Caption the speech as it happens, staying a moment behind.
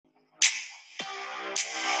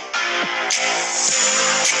Ladies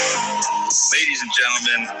and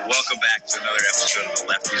gentlemen, welcome back to another episode of the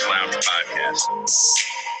Lefties Lounge podcast.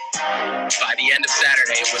 By the end of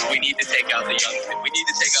Saturday, it was we need to take out the young. We need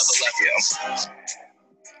to take out the lefties.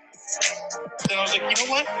 Then I was like, you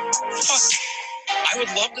know what? Fuck. I would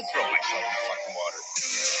love to throw myself in the fucking water.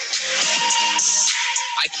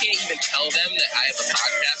 I can't even tell them that I have a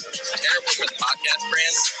podcast, which is terrible for the podcast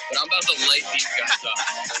brand, but I'm about to light these guys up.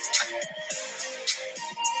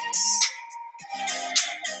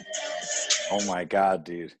 Oh my God,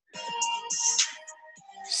 dude.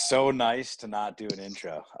 So nice to not do an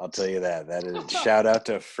intro. I'll tell you that. That is shout out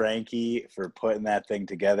to Frankie for putting that thing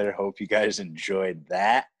together. Hope you guys enjoyed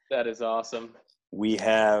that. That is awesome. We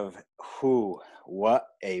have what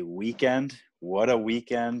a weekend. What a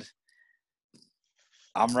weekend.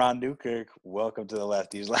 I'm Ron Newkirk. Welcome to the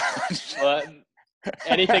Lefties Lounge. What?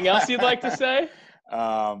 Anything else you'd like to say?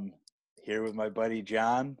 Here with my buddy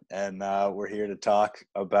John, and we're here to talk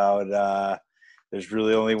about there's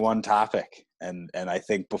really only one topic, and I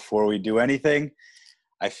think before we do anything,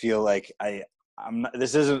 I feel like I'm not,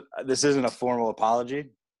 this isn't a formal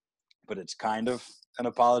apology, but it's kind of an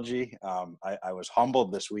apology. I was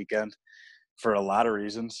humbled this weekend for a lot of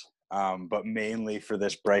reasons, but mainly for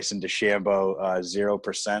this Bryson DeChambeau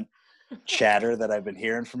 0% chatter that I've been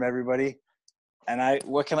hearing from everybody. And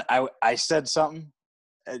I said something.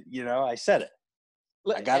 I said it.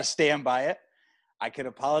 I got to stand by it. I could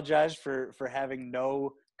apologize for having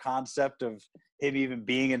no concept of him even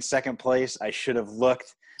being in second place. I should have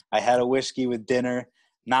looked. I had a whiskey with dinner,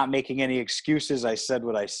 not making any excuses. I said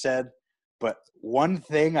what I said. But one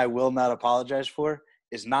thing I will not apologize for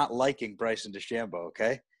is not liking Bryson DeChambeau,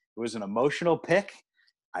 okay? It was an emotional pick.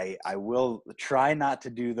 I will try not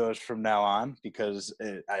to do those from now on because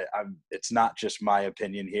it's not just my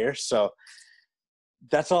opinion here. So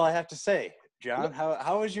that's all I have to say. John,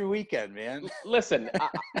 how was your weekend, man? Listen,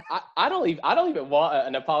 I don't even want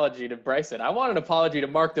an apology to Bryson. I want an apology to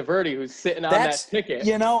Mark DeVerde, who's sitting on that ticket.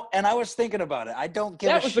 And I was thinking about it. I don't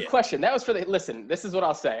give a shit. That was the question. That was for the – listen, this is what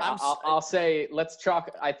I'll say. I'll say let's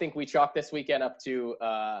chalk – I think we chalk this weekend up to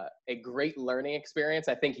a great learning experience.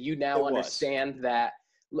 I think you now understand that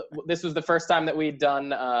this was the first time that we'd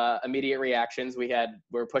done immediate reactions.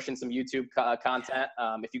 We're pushing some YouTube content.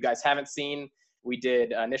 If you guys haven't seen – we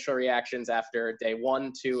did initial reactions after day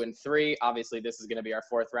 1, 2, and 3. Obviously, this is going to be our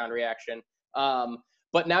 4th round reaction.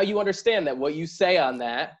 But now you understand that what you say on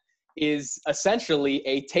that is essentially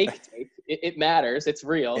a tape. It matters. It's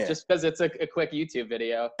real. Yeah. Just because it's a quick YouTube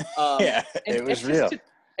video. It was real.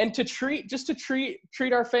 To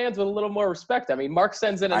treat our fans with a little more respect. I mean, Mark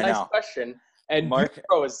sends in a nice question, and Mark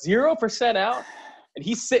is 0% out, and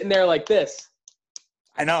he's sitting there like this.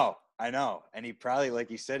 I know. And he probably, like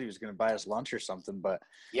you said, he was going to buy us lunch or something, but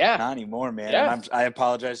not anymore, man. Yeah. And I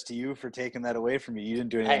apologize to you for taking that away from you. You didn't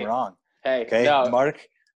do anything wrong. Okay. No. Mark,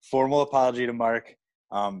 formal apology to Mark.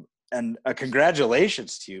 And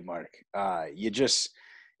congratulations to you, Mark.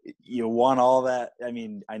 You won all that. I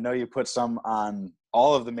mean, I know you put some on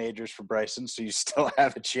all of the majors for Bryson, so you still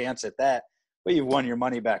have a chance at that, but you won your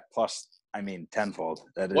money back plus, tenfold.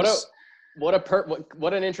 That is.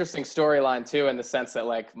 What an interesting storyline too, in the sense that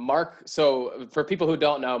like Mark. So for people who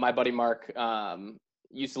don't know, my buddy Mark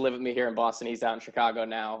used to live with me here in Boston. He's out in Chicago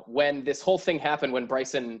now. When this whole thing happened, when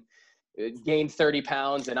Bryson gained 30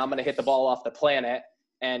 pounds and I'm going to hit the ball off the planet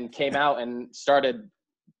and came out and started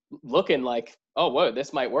looking like, oh, whoa,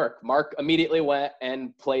 this might work. Mark immediately went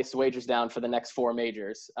and placed wagers down for the next 4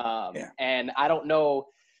 majors. And I don't know.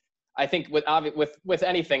 I think with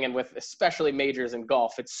anything, and with especially majors in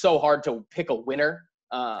golf, it's so hard to pick a winner.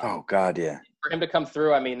 Oh God, yeah. For him to come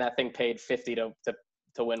through, that thing paid $50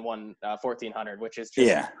 to win $1,400, which is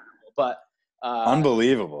just but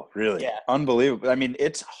unbelievable, really, unbelievable.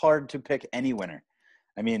 It's hard to pick any winner.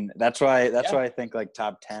 That's why I think like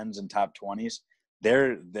top 10s and top 20s,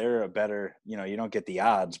 they're a better. You don't get the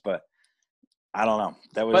odds, but I don't know.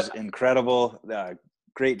 That was incredible.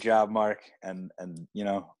 Great job, Mark, and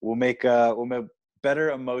we'll make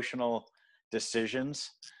better emotional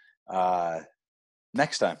decisions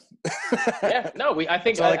next time. I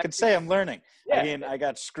think that's all I could say. I'm learning. Yeah. I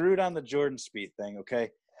got screwed on the Jordan Spieth thing.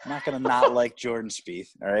 Okay, I'm not gonna not like Jordan Spieth.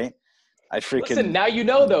 All right, I freaking listen. Now you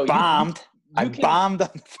know though. Bombed. I bombed on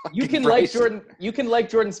fucking You can Bryson. like Jordan. You can like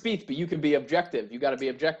Jordan Spieth, but you can be objective. You got to be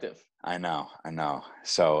objective. I know.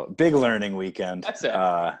 So big learning weekend. That's it.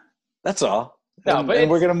 That's all. No, and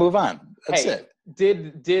we're gonna move on. That's it.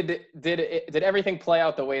 Did everything play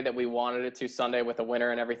out the way that we wanted it to Sunday with a winner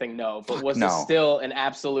and everything? No, but was it still an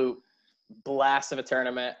absolute blast of a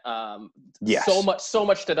tournament? Yes. So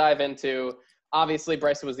much to dive into. obviously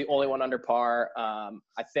Bryson was the only one under par.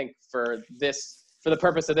 I think for the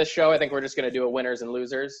purpose of this show, I think we're just going to do a winners and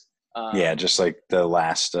losers. Just like the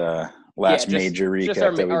last major recap just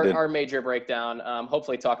that we did. Our major breakdown.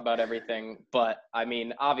 Hopefully talk about everything, but I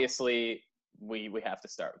mean, obviously we have to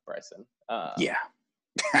start with Bryson. Yeah.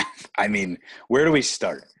 I mean, where do we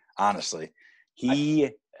start? Honestly,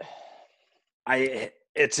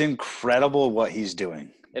 it's incredible what he's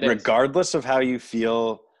doing. Regardless of how you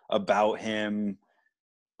feel about him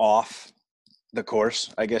off the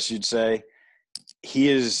course, I guess you'd say, he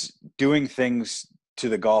is doing things to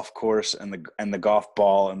the golf course and the golf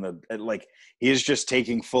ball he is just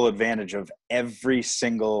taking full advantage of every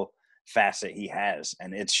single facet he has,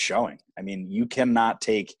 and it's showing. I mean, you cannot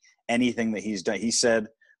take anything that he's done. He said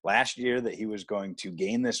last year that he was going to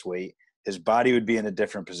gain this weight. His body would be in a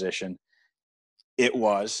different position. It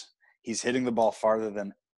was. He's hitting the ball farther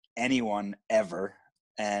than anyone ever,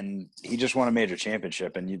 and he just won a major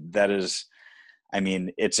championship, and that is, I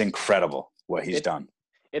mean, it's incredible what he's done.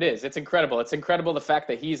 It is. It's incredible. It's incredible the fact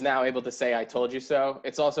that he's now able to say, I told you so.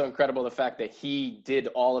 It's also incredible the fact that he did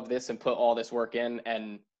all of this and put all this work in,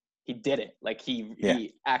 and he did it. Like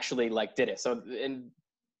he actually did it. So, and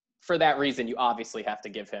for that reason, you obviously have to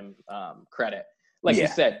give him credit. Like you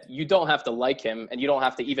said, you don't have to like him, and you don't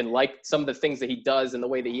have to even like some of the things that he does and the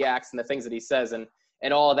way that he acts and the things that he says and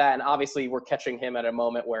all of that. And obviously we're catching him at a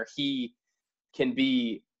moment where he can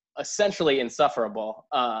be essentially insufferable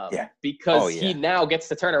because he now gets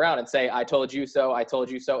to turn around and say, I told you so, I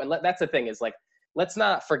told you so. And that's the thing is, let's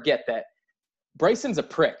not forget that Bryson's a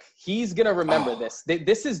prick. He's going to remember this.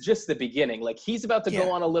 This is just the beginning. Like, he's about to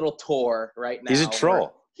go on a little tour right now. He's a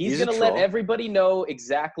troll. He's going to let everybody know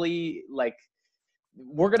exactly,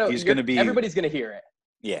 everybody's going to hear it.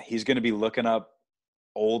 Yeah, he's going to be looking up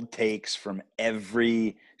old takes from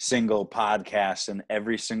every single podcast and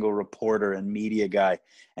every single reporter and media guy.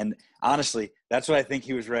 And honestly, that's what I think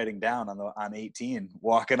he was writing down on 18,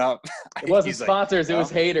 walking up. It wasn't sponsors, it was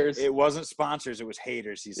haters. It wasn't sponsors, it was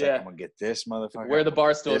haters. He's like, I'm gonna get this motherfucker. Where the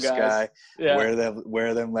Barstool guys?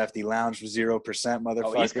 Where them lefty lounge for 0%, motherfucker.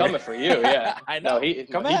 Oh, he's coming for you, yeah. I know. No, he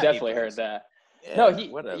definitely heard that. Yeah, no,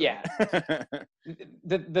 whatever. Yeah.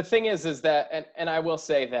 The thing is that, and I will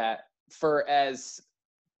say that for as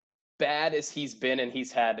bad as he's been, and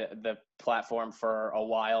he's had the platform for a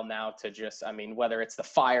while now to just, I mean, whether it's the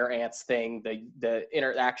fire ants thing, the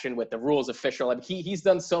interaction with the rules official, and he's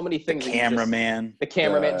done so many things. The cameraman,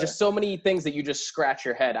 just so many things that you just scratch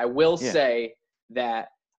your head. I will say that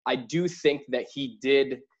I do think that he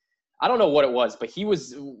did, I don't know what it was, but he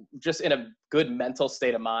was just in a good mental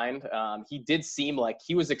state of mind. He did seem like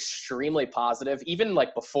he was extremely positive, even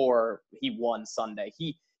before he won Sunday.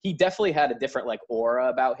 He definitely had a different aura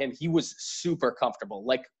about him. He was super comfortable,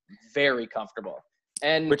 very comfortable.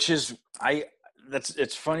 And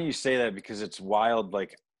it's funny you say that because it's wild.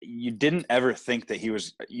 You didn't ever think that he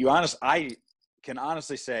was, I can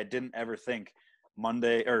honestly say I didn't ever think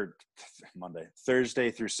Thursday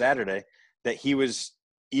through Saturday that he was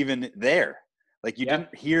even there. You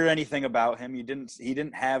didn't hear anything about him. He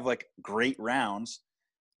didn't have great rounds,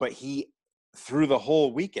 but through the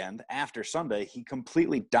whole weekend after Sunday, he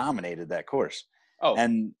completely dominated that course. Oh,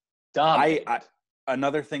 and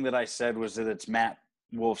another thing that I said was that it's Matt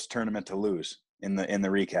Wolf's tournament to lose in the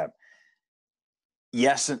recap.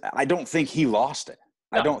 Yes, and I don't think he lost it.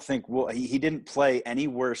 No. I don't think he didn't play any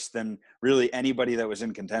worse than really anybody that was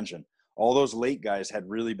in contention. All those late guys had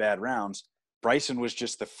really bad rounds. Bryson was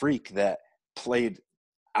just the freak that played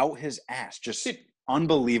out his ass, just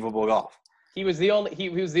unbelievable golf. He was the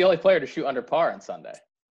only player to shoot under par on Sunday.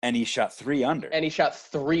 And he shot 3 under.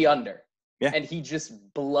 Yeah. And he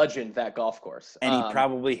just bludgeoned that golf course. And he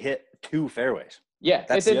probably hit 2 fairways. Yeah,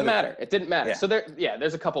 it didn't matter. It didn't matter. Yeah. So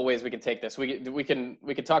there's a couple ways we can take this. We can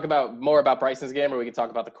talk more about Bryson's game, or we can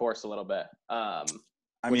talk about the course a little bit.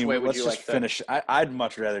 Let's just finish. I'd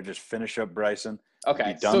much rather just finish up Bryson.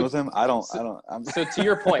 Okay. Be done with him. So to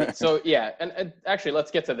your point, and actually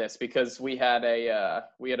let's get to this because we had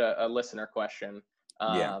a listener question.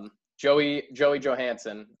 Joey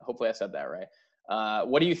Johansson, hopefully I said that right.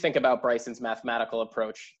 What do you think about Bryson's mathematical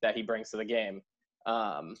approach that he brings to the game?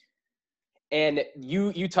 And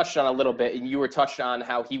you touched on a little bit, and you were touched on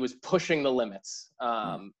how he was pushing the limits.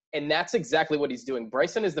 And that's exactly what he's doing.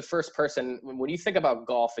 Bryson is the first person, when you think about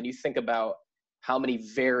golf and you think about how many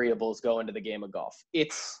variables go into the game of golf,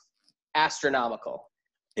 it's astronomical.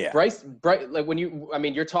 Yeah.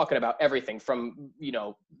 You're talking about everything from,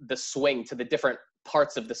 the swing to the different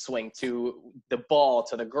parts of the swing, to the ball,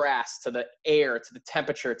 to the grass, to the air, to the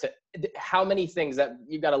temperature, to how many things that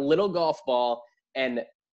you've got a little golf ball and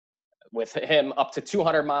with him up to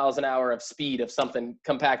 200 miles an hour of speed of something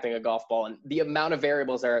compacting a golf ball, and the amount of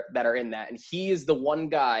variables that are in that. And he is the one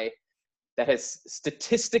guy that has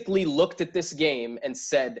statistically looked at this game and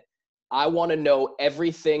said, I want to know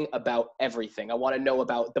everything about everything. I want to know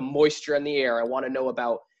about the moisture in the air. I want to know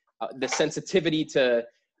about the sensitivity to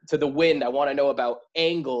the wind. I want to know about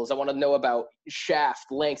angles. I want to know about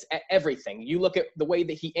shaft lengths, everything. You look at the way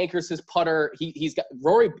that he anchors his putter.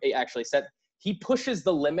 Rory actually said he pushes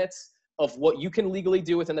the limits of what you can legally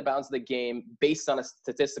do within the bounds of the game based on a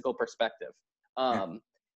statistical perspective.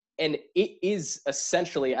 And it is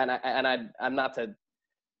essentially, I'm not to,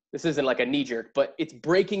 this isn't like a knee jerk, but it's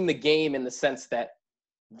breaking the game in the sense that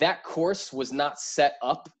that course was not set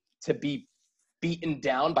up to be beaten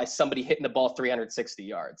down by somebody hitting the ball 360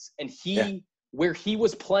 yards. And where he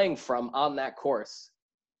was playing from on that course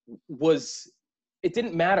it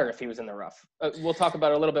didn't matter if he was in the rough. We'll talk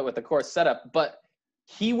about it a little bit with the course setup, but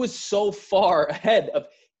he was so far ahead of,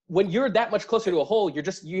 when you're that much closer to a hole,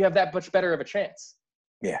 you have that much better of a chance.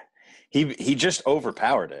 Yeah. He just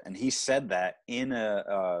overpowered it. And he said that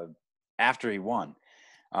after he won.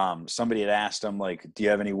 Somebody had asked him, like, do you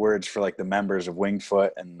have any words for like the members of Winged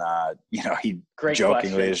Foot? And, he Great jokingly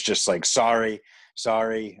question. is just like, sorry.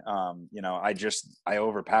 I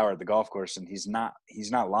overpowered the golf course, and he's not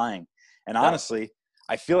lying. And honestly,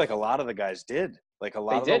 I feel like a lot of the guys did, like a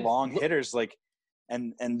lot of the long hitters, like,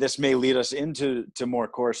 and this may lead us into more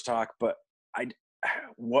course talk, but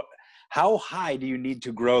how high do you need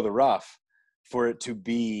to grow the rough for it to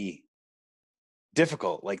be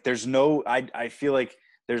difficult? Like I feel like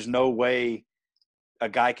there's no way a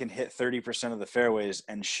guy can hit 30% of the fairways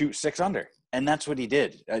and shoot 6 under. And that's what he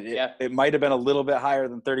did. It might've been a little bit higher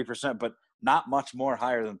than 30%, but not much more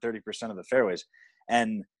higher than 30% of the fairways.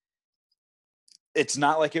 And it's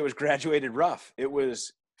not like it was graduated rough. It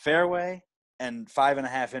was fairway and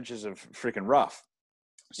 5.5 inches of freaking rough.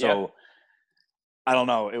 So I don't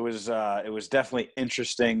know. It was definitely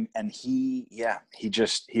interesting. And he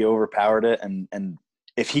overpowered it. And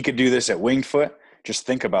if he could do this at Winged Foot, just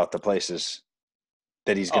think about the places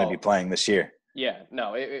that he's going to be playing this year. Yeah,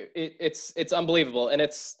 no, it's unbelievable. And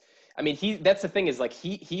that's the thing is, like,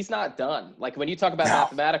 he's not done. Like, when you talk about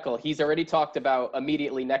mathematical, he's already talked about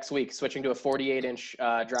immediately next week switching to a 48-inch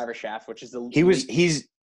driver shaft, which is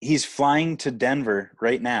he's flying to Denver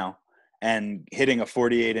right now and hitting a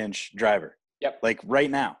 48-inch driver. Yep. Like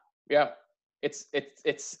right now. Yeah. It's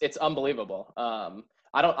unbelievable.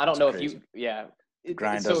 I don't know crazy. if you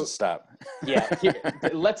grind doesn't stop.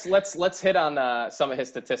 Let's hit on some of his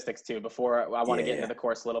statistics too before I want to get into the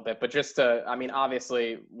course a little bit. But just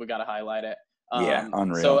obviously we got to highlight it.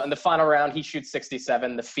 Unreal. So in the final round, he shoots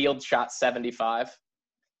 67. The field shot 75,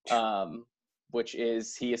 which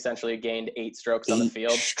is he essentially gained 8 strokes on the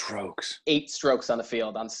field. 8 strokes on the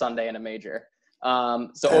field on Sunday in a major.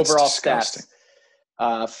 That's overall disgusting.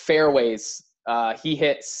 Stats, fairways. He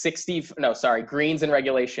hit greens in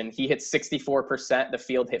regulation. He hit 64%. The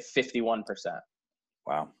field hit 51%.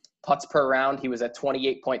 Wow. Putts per round, he was at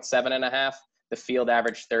 28.7.5. The field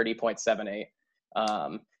averaged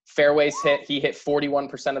 30.78. Fairways hit, he hit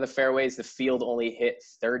 41% of the fairways. The field only hit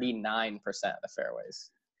 39% of the fairways.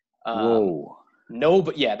 Whoa. No,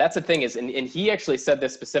 but that's the thing is, and he actually said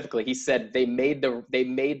this specifically. He said they made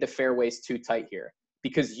the fairways too tight here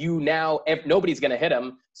because nobody's going to hit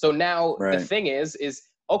them. So now the thing is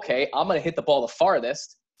okay, I'm going to hit the ball the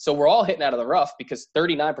farthest. So we're all hitting out of the rough because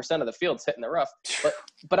 39% of the field's hitting the rough.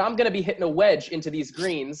 But I'm going to be hitting a wedge into these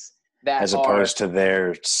greens that as opposed to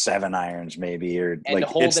their 7 irons maybe, or like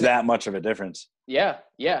it's that much of a difference. Yeah.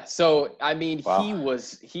 So wow.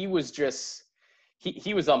 he was just.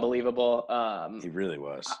 He was unbelievable. He really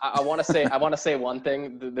was. I want to say one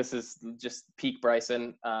thing. This is just peak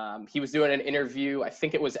Bryson. He was doing an interview. I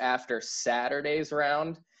think it was after Saturday's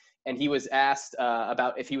round, and he was asked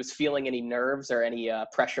about if he was feeling any nerves or any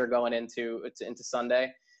pressure going into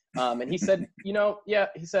Sunday. And he said, he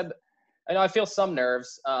said, I know I feel some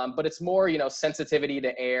nerves, but it's more, sensitivity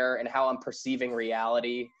to air and how I'm perceiving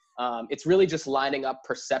reality. It's really just lining up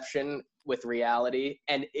perception with reality,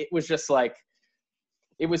 and it was just like.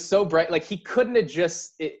 It was so bright. Like he couldn't have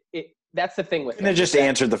just that's the thing with him. Couldn't have just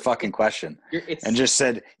answered the fucking question and just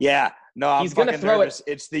said, I'm fucking nervous.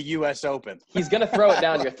 It's the U.S. Open. He's going to throw it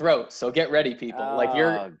down your throat. So get ready, people.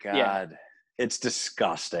 Oh, God. It's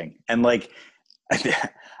disgusting. And like,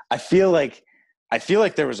 I feel like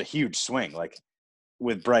there was a huge swing, like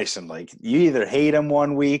with Bryson, like you either hate him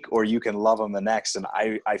one week or you can love him the next. And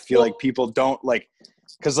I feel like people don't like,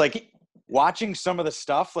 cause like, watching some of the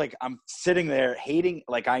stuff, like I'm sitting there hating,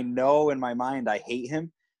 like I know in my mind I hate him,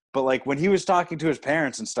 But like when he was talking to his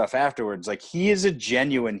parents and stuff afterwards, like he is a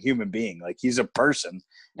genuine human being. Like he's a person,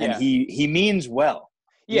 and he means well.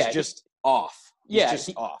 He's just off. He's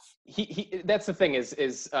just off. He that's the thing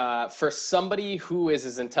is for somebody who is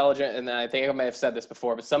as intelligent, and I think I may have said this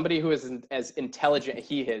before, but somebody who is as intelligent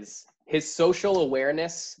he is, his social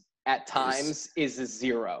awareness at times is a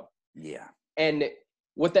zero. Yeah. And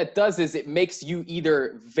what that does is it makes you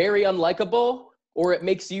either very unlikable, or it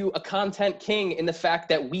makes you a content king in the fact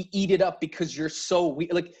that we eat it up because you're so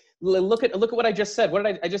weak. Like, look at what I just said. What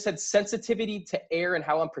did I just said? Sensitivity to air and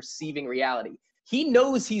how I'm perceiving reality. He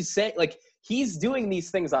knows he's saying, like, he's doing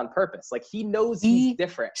these things on purpose. Like, he knows he's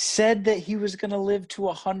different. Said that he was going to live to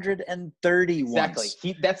 130 exactly.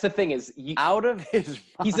 once. That's the thing is out of his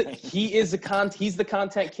mind. He's the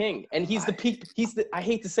content king, and he's I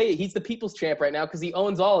hate to say it, he's the people's champ right now because he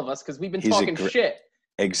owns all of us because we've been talking shit.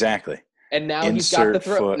 Exactly. And now he's got the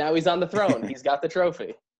throne. Now he's on the throne. He's got the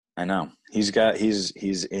trophy. I know. He's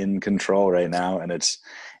in control right now, and it's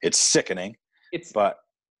sickening. But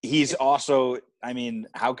he's also, I mean,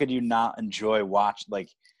 how could you not enjoy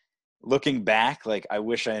looking back, like I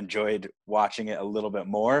wish I enjoyed watching it a little bit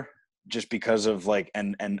more just because of like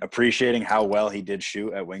and appreciating how well he did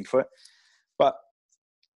shoot at Wingfoot. But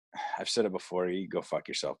I've said it before. You go fuck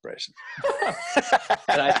yourself, Bryson.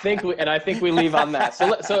 and I think we leave on that. So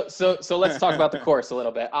let's talk about the course a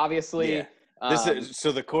little bit. Obviously,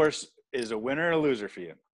 so the course is a winner or a loser for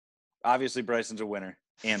you. Obviously, Bryson's a winner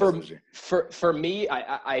and a loser. For me,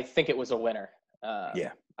 I think it was a winner.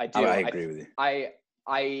 I do. I agree with you.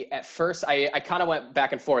 I at first I kind of went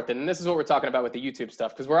back and forth, and this is what we're talking about with the YouTube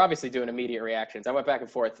stuff because we're obviously doing immediate reactions. I went back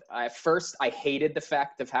and forth. At first, I hated the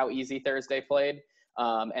fact of how easy Thursday played.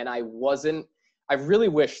 And I really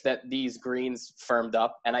wish that these greens firmed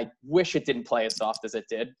up, and I wish it didn't play as soft as it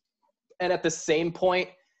did. And at the same point,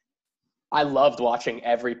 I loved watching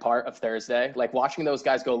every part of Thursday. Like watching those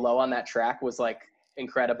guys go low on that track was like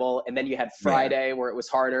incredible. And then you had Friday where it was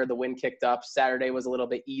harder, the wind kicked up. Saturday was a little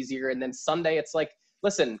bit easier. And then Sunday, it's like,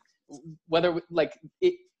 listen, whether like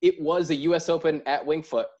it was a US Open at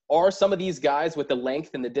Wingfoot. Are some of these guys with the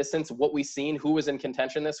length and the distance, what we've seen, who was in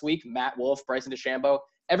contention this week? Matt Wolff, Bryson DeChambeau.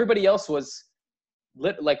 Everybody else was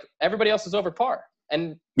over par.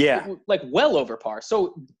 And well over par.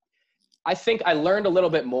 So I think I learned a little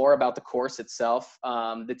bit more about the course itself.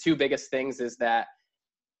 The two biggest things is that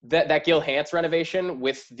Gil Hanse renovation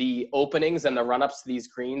with the openings and the run-ups to these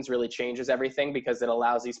greens really changes everything because it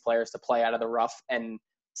allows these players to play out of the rough and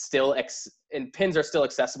and pins are still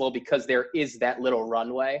accessible because there is that little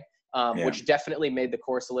runway, which definitely made the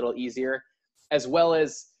course a little easier, as well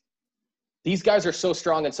as these guys are so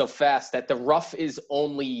strong and so fast that the rough is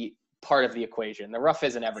only part of the equation. The rough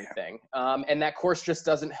isn't everything. And that course just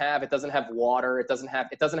doesn't have water. It doesn't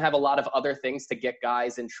have a lot of other things to get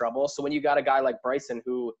guys in trouble. So when you got a guy like Bryson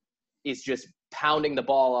who is just pounding the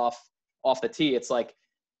ball off the tee, it's like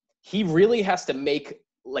he really has to make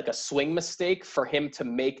like a swing mistake for him to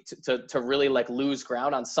make to really like lose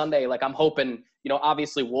ground on Sunday. Like I'm hoping,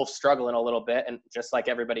 obviously Wolff's struggling a little bit and just like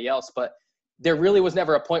everybody else, but there really was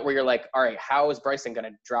never a point where you're like, all right, how is Bryson going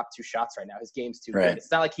to drop two shots right now? His game's too good.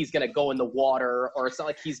 It's not like he's going to go in the water, or it's not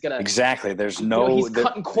like he's going to exactly. There's he's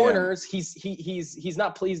cutting corners. Yeah. He's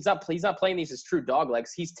not playing these as true dog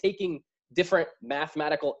legs. He's taking different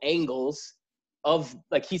mathematical angles of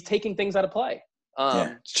like, he's taking things out of play.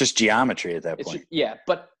 It's just geometry at that point.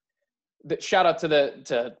 But shout out to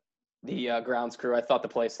the grounds crew. I thought the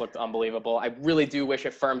place looked unbelievable. I really do wish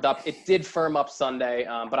it firmed up. It did firm up Sunday,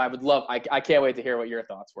 but I can't wait to hear what your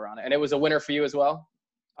thoughts were on it. And it was a winner for you as well?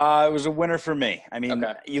 It was a winner for me. I mean,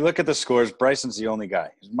 You look at the scores, Bryson's the only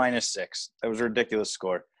guy. He's -6. That was a ridiculous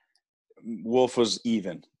score. Wolff was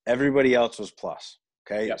even. Everybody else was plus.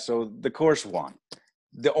 Okay, So the course won.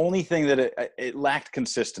 The only thing that it lacked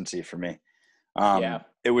consistency for me.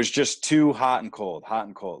 It was just too hot and cold.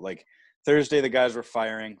 Like Thursday, the guys were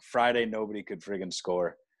firing. Friday, nobody could friggin'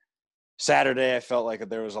 score. Saturday, I felt like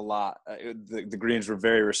there was a lot. The greens were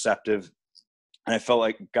very receptive, and I felt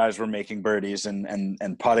like guys were making birdies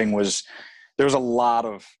and putting was. There was a lot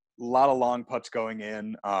of long putts going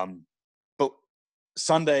in. But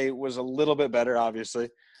Sunday was a little bit better, obviously.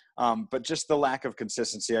 But just the lack of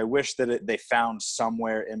consistency. I wish that they found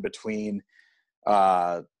somewhere in between.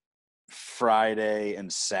 Friday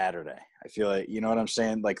and Saturday. I feel like, you know what I'm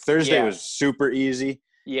saying? Like Thursday was super easy.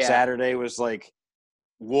 Yeah. Saturday was like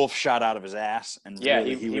Wolff shot out of his ass, and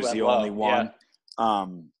really he was the only one. Yeah.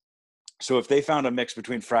 So if they found a mix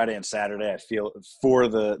between Friday and Saturday, I feel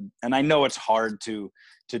and I know it's hard to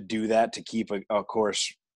do that, to keep a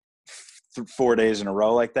course 4 days in a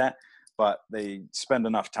row like that, but they spend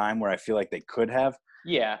enough time where I feel like they could have.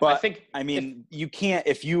 Yeah, but you can't,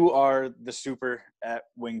 if you are the super at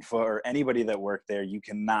Winged Foot or anybody that worked there, you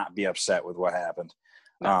cannot be upset with what happened.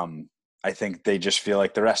 No. I think they just feel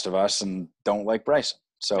like the rest of us and don't like Bryson.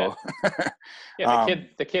 So,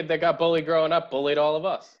 the kid that got bullied growing up bullied all of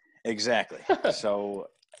us. Exactly. So,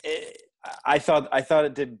 I thought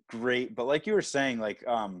it did great, but like you were saying, like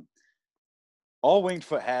all Winged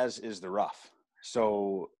Foot has is the rough.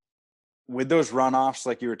 So, with those runoffs,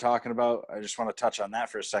 like you were talking about, I just want to touch on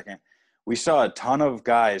that for a second. We saw a ton of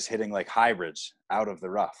guys hitting like hybrids out of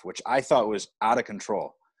the rough, which I thought was out of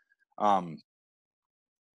control.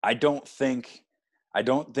 I don't think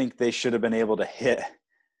they should have been able to hit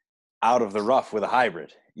out of the rough with a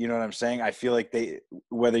hybrid. You know what I'm saying? I feel like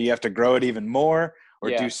whether you have to grow it even more or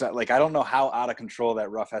do something, like, I don't know how out of control that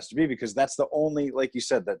rough has to be, because that's the only, like you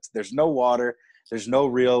said, that there's no water, there's no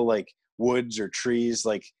real like woods or trees,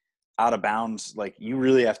 like out of bounds. Like, you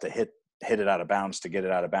really have to hit it out of bounds to get it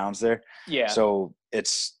out of bounds there. Yeah. So it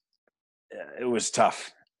was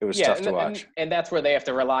tough. It was tough to watch. And that's where they have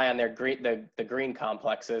to rely on their the green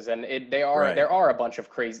complexes. And there are a bunch of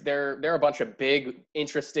crazy, there are a bunch of big,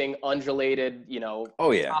 interesting, undulated,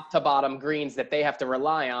 top to bottom greens that they have to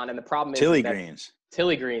rely on. And the problem is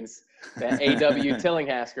Tilly greens, the AW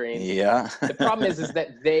Tillinghast greens. Yeah. The problem is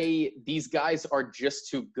that these guys are just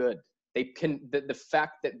too good. They can, the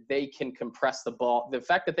fact that they can compress the ball, the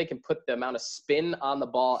fact that they can put the amount of spin on the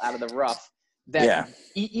ball out of the rough, that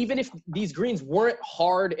even if these greens weren't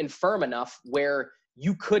hard and firm enough where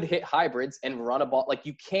you could hit hybrids and run a ball, like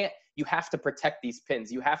you have to protect these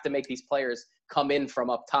pins. You have to make these players come in from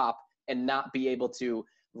up top and not be able to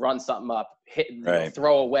run something up,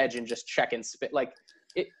 throw a wedge and just check and spit. Like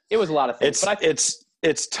it was a lot of things.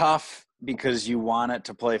 It's tough because you want it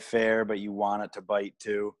to play fair, but you want it to bite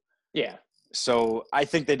too. Yeah. So I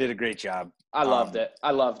think they did a great job. I loved it.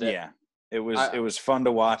 Yeah. It was fun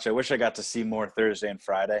to watch. I wish I got to see more Thursday and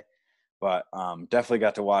Friday, but definitely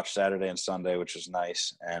got to watch Saturday and Sunday, which was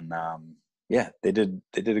nice. And they did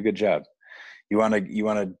a good job. You want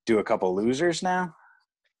to do a couple losers now?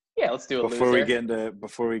 Yeah, let's do a before loser.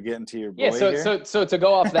 Before we get into your boy so to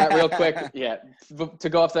go off that real quick,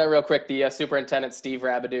 the superintendent Steve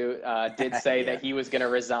Rabideau did say that he was going to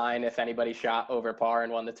resign if anybody shot over par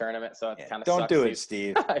and won the tournament. So it kind of don't do it,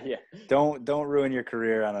 Steve. Don't ruin your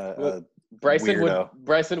career on a weirdo.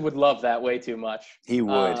 Bryson would love that way too much. He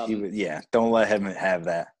would. He would. Yeah. Don't let him have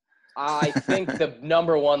that. I think the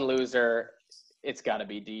number one loser, it's got to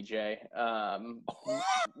be DJ.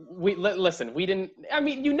 Listen. We didn't. I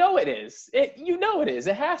mean, it is.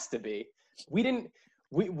 It has to be. We didn't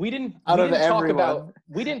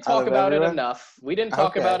talk about it enough. We didn't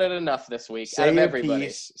talk about it enough this week.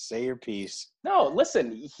 Say your piece. No,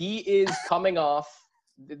 listen. He is coming off.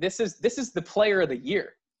 This is the player of the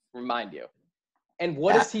year. Remind you. And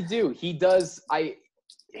what does he do? He does.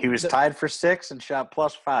 He was tied for 6 and shot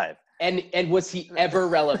 +5. And was he ever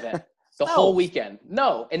relevant? The whole weekend.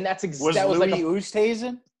 No. And that was Louis like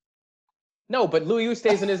Oosthuizen? No, but Louis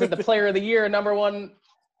Oosthuizen isn't the player of the year, number one.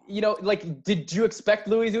 Did you expect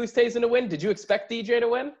Louis Oosthuizen to win? Did you expect DJ to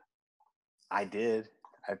win? I did.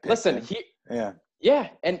 Listen, him. Yeah.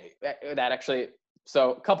 And that actually,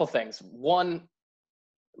 so a couple things. One,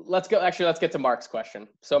 let's get to Mark's question.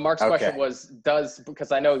 So Mark's question was,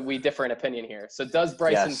 because I know we differ in opinion here. So does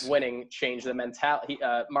Bryson's winning change the mentality?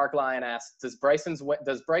 Mark Lyon asked, does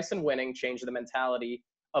Bryson winning change the mentality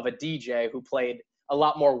of a DJ who played a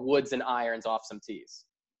lot more woods and irons off some tees?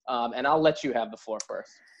 And I'll let you have the floor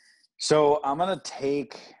first. So I'm going to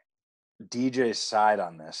take DJ's side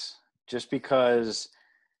on this just because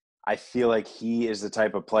I feel like he is the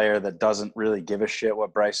type of player that doesn't really give a shit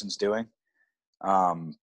what Bryson's doing.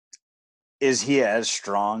 Is he as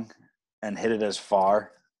strong and hit it as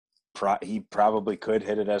far? He probably could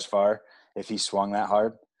hit it as far if he swung that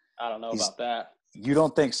hard. I don't know about that. You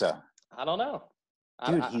don't think so? I don't know.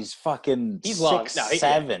 Dude, he's fucking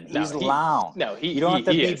 6'7". He's long. No, you don't have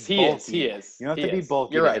to be bulky. He is. You don't have to be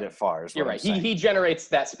bulky to hit it far. You're right. He generates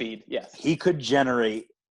that speed. Yes. He could generate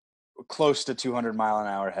close to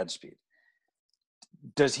 200-mile-an-hour head speed.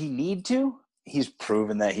 Does he need to? He's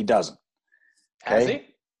proven that he doesn't. Okay?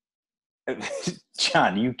 Has he?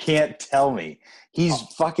 John, you can't tell me. He's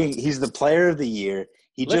the player of the year.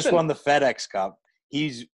 He just won the FedEx Cup.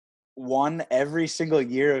 He's won every single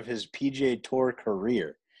year of his PGA Tour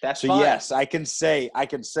career. That's so fine. Yes, I can say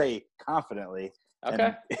confidently.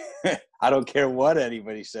 Okay. I don't care what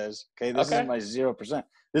anybody says. Okay, this isn't my 0%.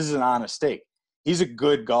 This is an honest take. He's a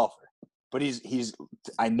good golfer, but he's.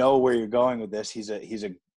 I know where you're going with this. He's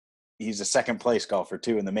a second place golfer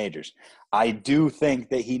too in the majors. I do think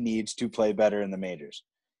that he needs to play better in the majors.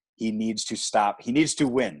 he needs to stop. He needs to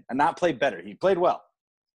win and not play better. He played well.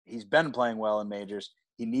 He's been playing well in majors.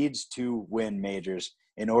 He needs to win majors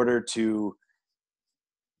in order to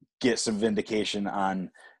get some vindication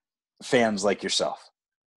on fans like yourself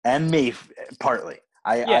and me, partly.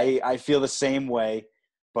 I feel the same way,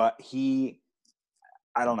 but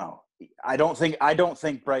I don't know. I don't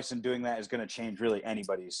think Bryson doing that is going to change really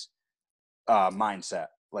anybody's mindset.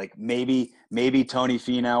 Like maybe Tony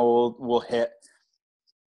Finau will hit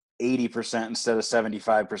 80% instead of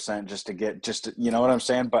 75% just to you know what I'm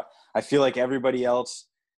saying? But I feel like everybody else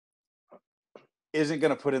isn't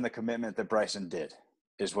going to put in the commitment that Bryson did,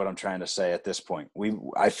 is what I'm trying to say at this point.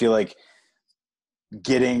 I feel like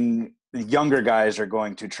getting the younger guys are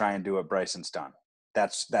going to try and do what Bryson's done.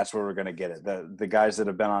 That's where we're going to get it. The guys that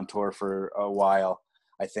have been on tour for a while,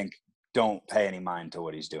 I think, don't pay any mind to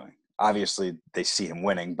what he's doing. Obviously, they see him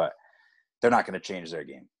winning, but they're not going to change their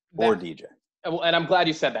game or DJ. And I'm glad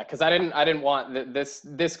you said that, because I didn't want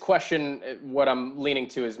this question. What I'm leaning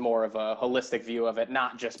to is more of a holistic view of it,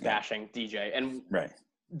 not just bashing DJ. And right.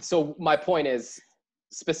 So my point is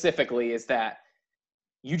specifically is that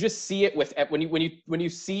you just see it with when you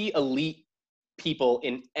see elite people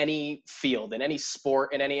in any field, in any sport,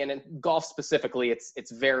 and in golf specifically,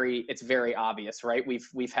 it's very obvious, right?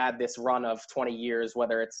 We've had this run of 20 years,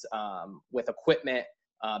 whether it's with equipment,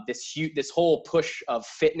 this whole push of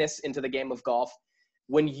fitness into the game of golf.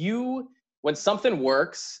 When something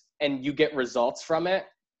works and you get results from it,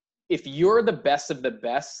 if you're the best of the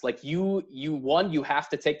best, like you have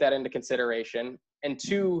to take that into consideration, and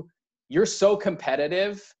two, you're so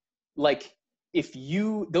competitive. Like if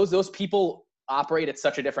those people operate at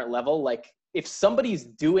such a different level, like if somebody's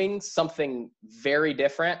doing something very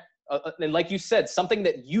different, and like you said, something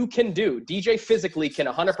that you can do, DJ physically can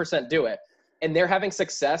 100% do it, and they're having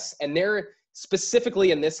success, and they're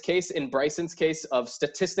specifically in this case, in Bryson's case, of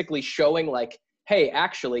statistically showing like, hey,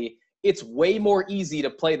 actually, it's way more easy to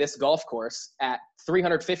play this golf course at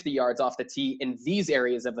 350 yards off the tee in these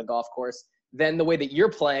areas of the golf course than the way that you're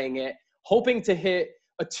playing it, hoping to hit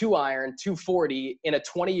a 2-iron 240 in a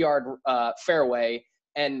 20-yard fairway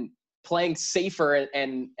and playing safer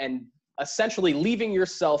and essentially leaving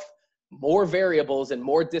yourself more variables and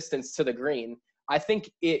more distance to the green. I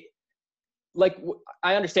think I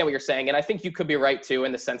understand what you're saying, and I think you could be right too,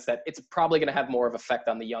 in the sense that it's probably going to have more of effect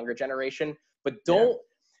on the younger generation, but don't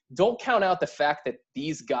count out the fact that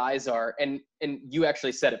these guys are, and you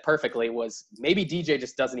actually said it perfectly, was maybe DJ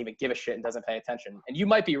just doesn't even give a shit and doesn't pay attention. And you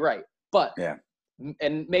might be right, but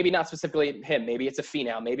and maybe not specifically him. Maybe it's a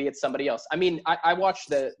Finau. Maybe it's somebody else. I mean, I watched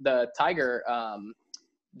the Tiger,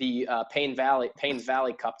 the Payne Valley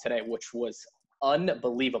Cup today, which was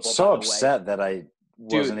unbelievable. So upset that I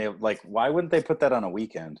wasn't able, like, why wouldn't they put that on a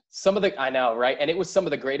weekend? I know, right? And it was some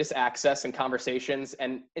of the greatest access and conversations.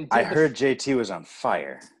 And I heard JT was on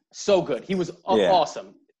fire. So good. He was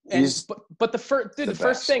awesome. But the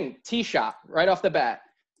first thing, tee shot right off the bat,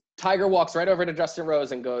 Tiger walks right over to Justin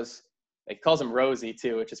Rose and goes, he calls him Rosie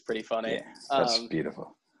too, which is pretty funny. Yeah, that's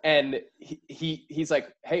beautiful. And he's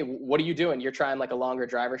like, hey, what are you doing? You're trying like a longer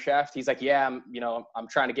driver shaft? He's like, yeah, I'm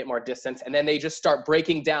trying to get more distance. And then they just start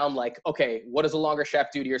breaking down like, okay, what does a longer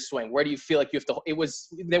shaft do to your swing? Where do you feel like you have to,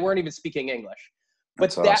 they weren't even speaking English.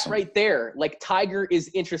 But that's awesome. Right there, like Tiger is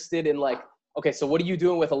interested in like, okay, so what are you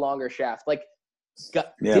doing with a longer shaft? Like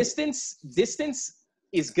distance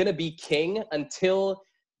is going to be king until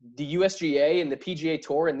the USGA and the PGA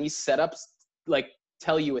Tour and these setups like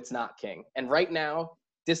tell you it's not king. And right now,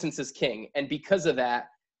 distance is king. And because of that,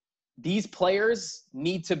 these players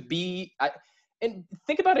need to be and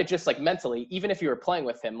think about it just like mentally, even if you were playing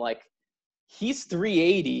with him, like he's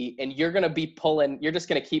 380 and you're going to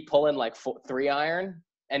keep pulling like 3-iron,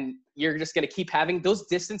 and you're just going to keep having those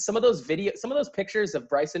distance. Some of those pictures of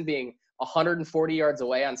Bryson being 140 yards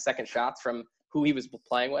away on second shots from who he was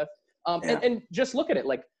playing with. And just look at it.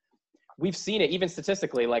 Like we've seen it even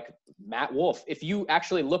statistically, like Matt Wolff, if you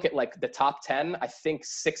actually look at like the top 10, I think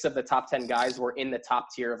 6 of the top 10 guys were in the top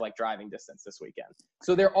tier of like driving distance this weekend.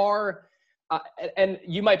 So there are, and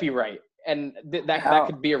you might be right. And that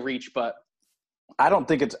could be a reach, but I don't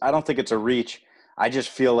think it's a reach. I just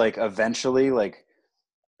feel like eventually, like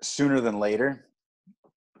sooner than later,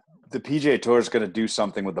 the PGA Tour is going to do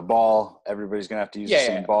something with the ball. Everybody's going to have to use the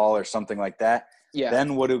same ball or something like that. Yeah.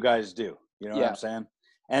 Then what do guys do? You know what I'm saying?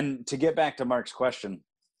 And to get back to Mark's question,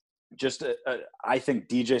 I think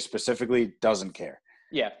DJ specifically doesn't care.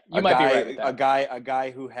 Yeah, you might be right with that. A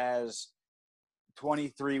guy who has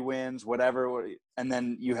 23 wins, whatever, and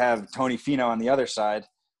then you have Tony Finau on the other side,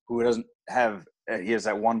 who doesn't have. He has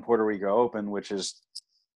that one Puerto Rico Open, which is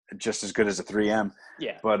just as good as a 3M.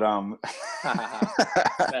 Yeah. But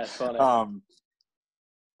That's funny.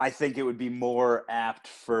 I think it would be more apt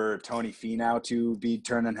for Tony Finau to be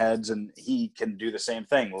turning heads, and he can do the same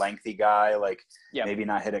thing. Lengthy guy, maybe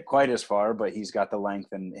not hit it quite as far, but he's got the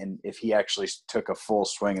length. And if he actually took a full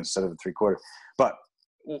swing instead of a 3/4, but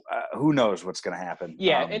who knows what's going to happen?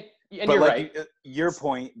 Yeah, and but you're right. Your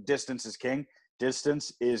point, distance is king.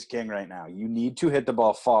 Distance is king right now. You need to hit the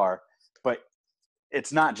ball far, but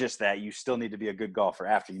it's not just that. You still need to be a good golfer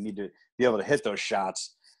after. You need to be able to hit those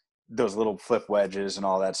shots, those little flip wedges and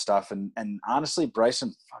all that stuff. And honestly,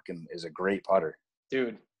 Bryson fucking is a great putter.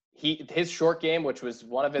 Dude, his short game, which was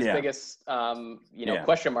one of his biggest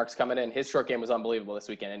question marks coming in, his short game was unbelievable this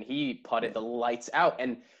weekend, and he putted the lights out.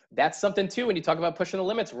 And that's something too when you talk about pushing the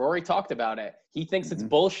limits. Rory talked about it. He thinks it's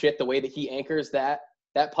bullshit the way that he anchors that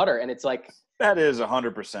putter, and it's like that is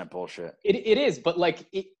 100% bullshit. It is, but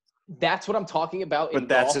that's what I'm talking about in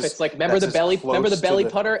golf. It's like remember the belly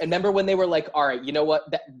putter, and remember when they were like, all right, you know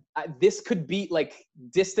what, this could be like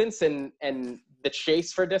distance and the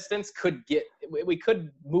chase for distance we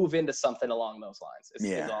could move into something along those lines.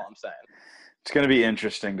 Is all I'm saying. It's going to be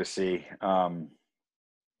interesting to see.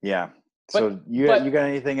 So you got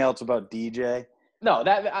anything else about DJ? No,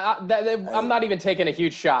 I'm not even taking a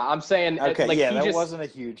huge shot. I'm saying, that wasn't a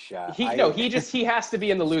huge shot. He has to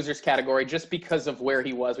be in the losers category just because of where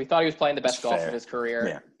he was. We thought he was playing the best golf of his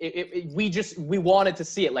career. Yeah. We wanted to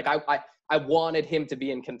see it. Like I wanted him to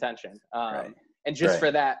be in contention. And just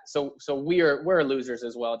for that, so we're losers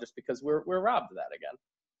as well, just because we're robbed of that again.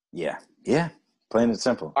 Yeah. Plain and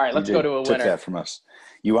simple. All right, let's go to a winner. Took that from us.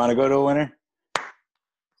 You want to go to a winner?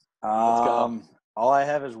 Let's go. All I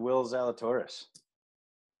have is Will Zalatoris.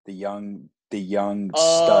 The young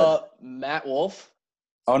stud. Matt Wolff.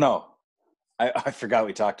 Oh no, I forgot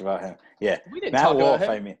we talked about him. Yeah, we didn't Matt talk Wolff. about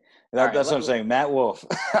him. I mean, that's what I'm saying. Matt Wolff.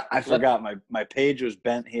 I forgot my page was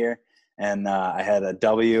bent here, and I had a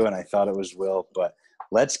W, and I thought it was Will. But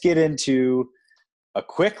let's get into a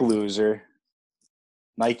quick loser.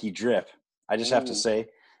 Nike drip. I just have to say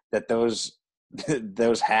that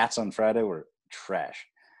those hats on Friday were trash.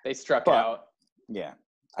 They struck out. Yeah.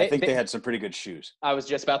 I think they had some pretty good shoes. I was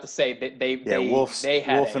just about to say Wolf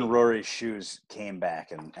and Rory's shoes came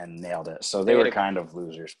back and nailed it. So they were kind of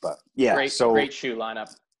losers, but great shoe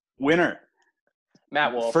lineup. Winner.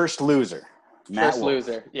 Matt Wolff. First loser. First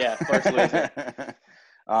loser. Yeah, first loser.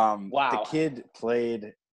 Wow. The kid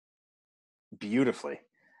played beautifully.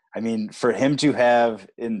 I mean, for him to have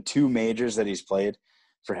in 2 majors that he's played,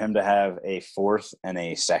 for him to have a 4th and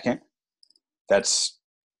a 2nd, that's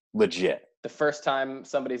legit. The first time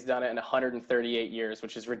somebody's done it in 138 years,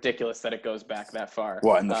 which is ridiculous that it goes back that far.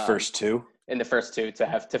 What, in the first 2? In the first 2,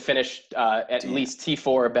 to finish at least T4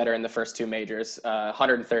 or better in the first 2 majors,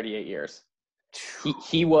 138 years.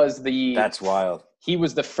 He was That's wild. He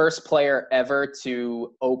was the first player ever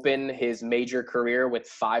to open his major career with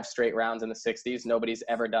 5 straight rounds in the 60s. Nobody's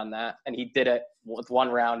ever done that. And he did it with 1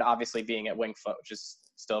 round, obviously being at Winged Foot, which is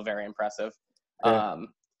still very impressive. Yeah.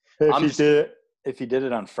 If he did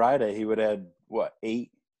it on Friday, he would have had, what, 8?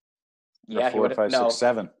 Yeah, 4, 5, 6,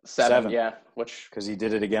 7. 7, yeah. Because he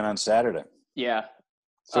did it again on Saturday. Yeah.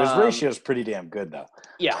 So his ratio is pretty damn good, though.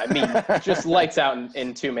 Yeah, I mean, just lights out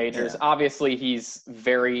in 2 majors. Yeah. Obviously, he's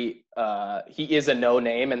he is a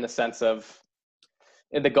no-name in the sense of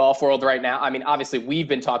in the golf world right now. I mean, obviously, we've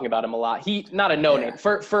been talking about him a lot. Not a no-name.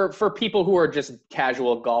 Yeah. For people who are just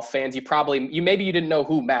casual golf fans, maybe you didn't know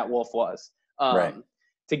who Matt Wolff was. Right.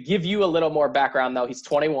 To give you a little more background, though, he's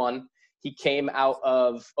 21. He came out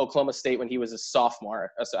of Oklahoma State when he was a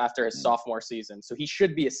sophomore, so after his sophomore season. So he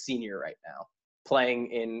should be a senior right now, playing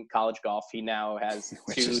in college golf. He now has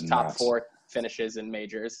 2 top 4 finishes in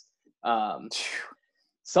majors.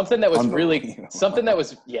 Something that was really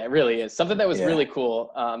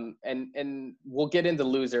cool. And we'll get into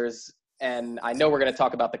losers. And I know we're going to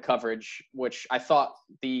talk about the coverage, which I thought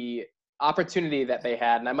the opportunity that they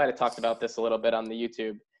had, and I might have talked about this a little bit on the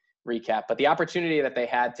YouTube recap, but the opportunity that they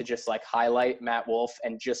had to just highlight Matt Wolff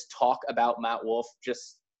and just talk about Matt Wolff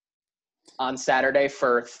just on Saturday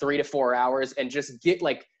for 3 to 4 hours and just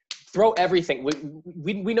throw everything.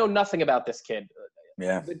 We know nothing about this kid.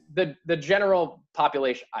 Yeah. The general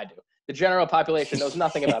population, I do. The general population knows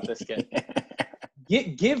nothing about this kid.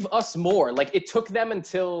 Give us more. It took them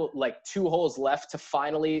until 2 holes left to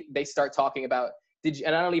finally they start talking about.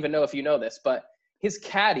 And I don't even know if you know this, but his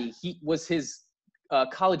caddy, he was his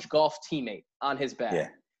college golf teammate on his bag.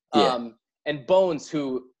 Yeah. And Bones,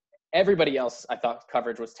 who everybody else I thought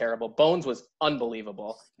coverage was terrible. Bones was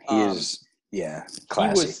unbelievable. Yeah,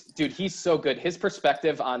 classy. He's so good. His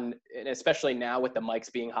perspective on, and especially now with the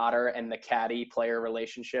mics being hotter and the caddy player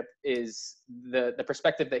relationship, is the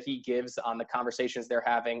perspective that he gives on the conversations they're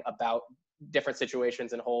having about different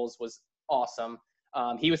situations and holes was awesome.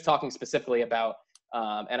 He was talking specifically about,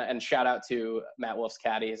 and shout out to Matt Wolf's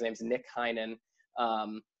caddy. His name's Nick Heinen.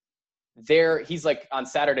 He's like, on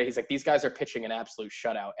Saturday, he's like, these guys are pitching an absolute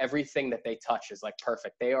shutout. Everything that they touch is like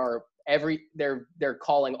perfect. They're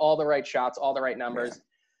calling all the right shots, all the right numbers. Yeah.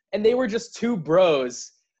 And they were just two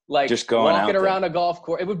bros, like just walking around a golf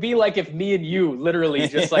course. It would be like if me and you literally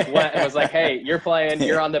just like went and was like, hey, you're playing,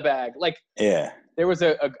 you're on the bag. Like, yeah, there was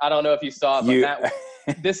I don't know if you saw it, but Matt,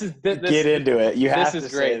 this get into it. You have to great.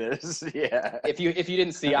 Say this. Yeah. If you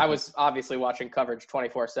didn't see, I was obviously watching coverage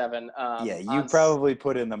 24/7. Yeah, you probably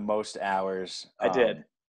put in the most hours. I did.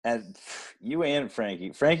 And you and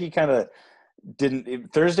Frankie kind of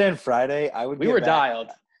didn't. Thursday and Friday, we were dialed.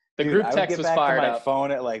 The group text was fired up. I would get back to my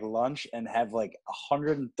phone at like lunch and have like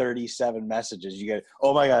 137 messages. You get,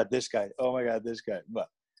 oh my God, this guy. Oh my God, this guy. But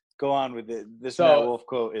go on with it. This Matt Wolf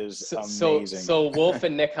quote is amazing. So Wolf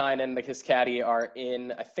and Nick Heinen, his caddy, are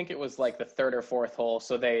in, I think it was like the third or fourth hole.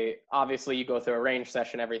 So they, obviously you go through a range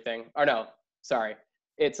session, everything. Or no, sorry.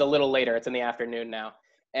 It's a little later. It's in the afternoon now.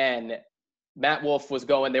 And Matt Wolf was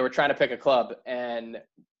going, they were trying to pick a club. And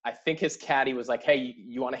I think his caddy was like, hey,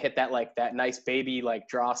 you want to hit that, like that nice baby, like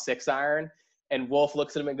draw 6-iron? And Wolf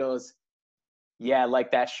looks at him and goes, yeah,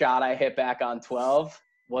 like that shot I hit back on 12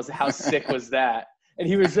 how sick was that? And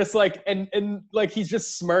he was just like, and like, he's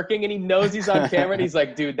just smirking and he knows he's on camera. And he's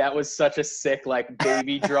like, dude, that was such a sick, like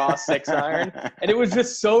baby draw 6-iron. And it was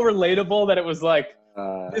just so relatable that it was like,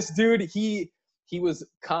 this dude, he was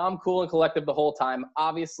calm, cool, and collective the whole time,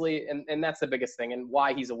 obviously. And that's the biggest thing and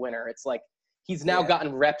why he's a winner. It's like, he's now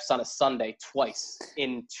gotten reps on a Sunday twice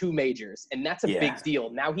in 2 majors. And that's a big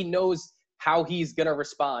deal. Now he knows how he's going to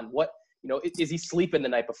respond. What, is he sleeping the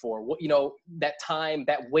night before? What, that time,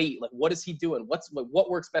 that weight, like what is he doing?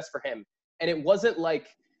 What works best for him? And it wasn't like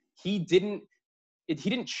he didn't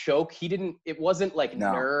choke. It wasn't like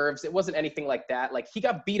nerves. It wasn't anything like that. Like he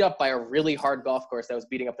got beat up by a really hard golf course that was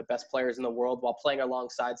beating up the best players in the world while playing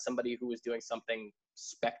alongside somebody who was doing something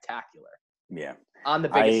spectacular. Yeah. On the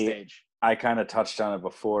biggest stage. I kind of touched on it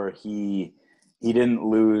before. He didn't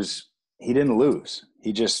lose. He didn't lose.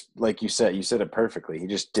 He just, like you said it perfectly. He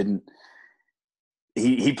just didn't.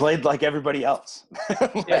 He played like everybody else.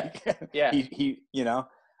 I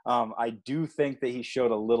do think that he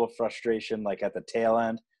showed a little frustration, like at the tail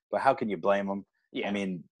end. But how can you blame him? Yeah. I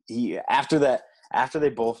mean, after they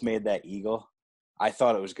both made that eagle, I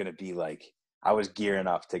thought it was going to be like, I was gearing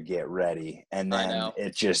up to get ready, and then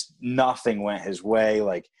it just nothing went his way.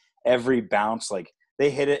 Like every bounce, like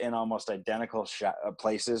they hit it in almost identical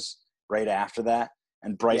places right after that.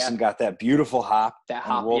 And Bryson got that beautiful hop. That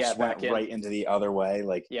hop, and Wolf's went right into the other way.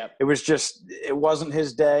 Like it was just, it wasn't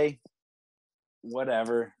his day.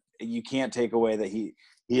 Whatever. You can't take away that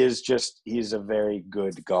he's a very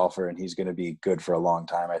good golfer, and he's going to be good for a long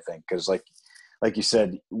time, I think. Because like you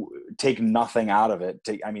said, take nothing out of it.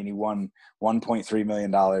 He won $1.3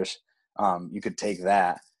 million. You could take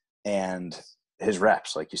that and his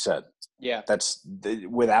reps, like you said. Yeah. That's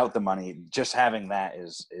without the money, just having that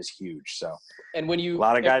is huge. So, and a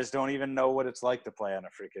lot of guys don't even know what it's like to play on a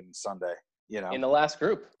freaking Sunday, in the last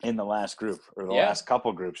group or the last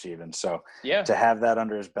couple groups even. So to have that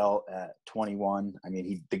under his belt at 21,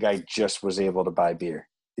 the guy just was able to buy beer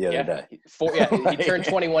the other day. He turned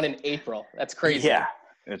 21 in April. That's crazy. Yeah.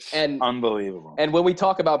 It's unbelievable. And when we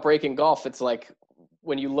talk about breaking golf, it's like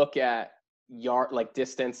when you look at yard, like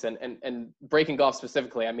distance and breaking golf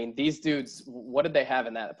specifically, these dudes, what did they have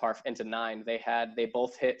in that par into 9? They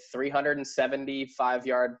both hit 375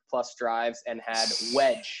 yard plus drives and had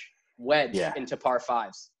wedge into par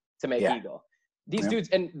 5s to make eagle. These dudes,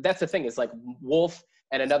 and that's the thing, is like Wolf,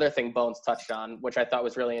 and another thing Bones touched on, which I thought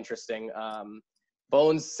was really interesting.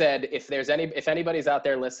 Bones said, if anybody's out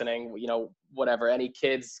there listening, whatever, any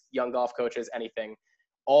kids, young golf coaches, anything,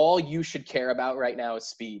 all you should care about right now is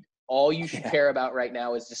speed. All you should care about right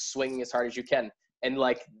now is just swinging as hard as you can. And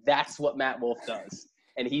like, that's what Matt Wolf does.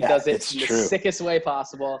 And he does it in the sickest way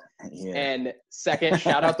possible. Yeah. And second,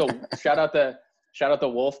 shout out the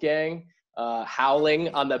Wolf gang,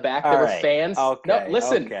 howling on the back. There were fans. Okay, no,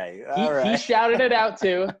 listen, he shouted it out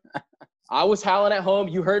too. I was howling at home.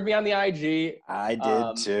 You heard me on the IG. I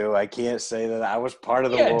did too. I can't say that I was part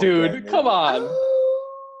of the Wolf dude, gang. Come on.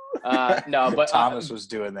 No, but Thomas was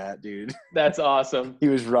doing that, dude. That's awesome. He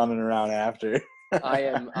was running around after. I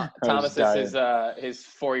am Thomas is his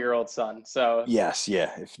 4-year-old son. So yes,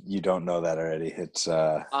 yeah. If you don't know that already, it's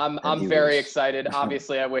I'm very excited.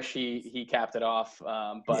 Obviously, I wish he capped it off.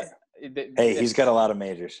 But yeah. Hey, he's got a lot of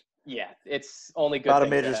majors. Yeah, it's only good. A lot of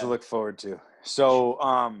majors to look forward to. So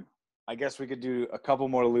I guess we could do a couple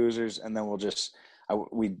more losers, and then we'll just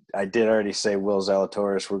I did already say Will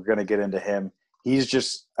Zalatoris. We're going to get into him. He's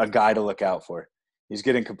just a guy to look out for. He's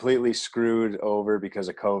getting completely screwed over because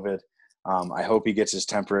of COVID. I hope he gets his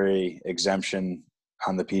temporary exemption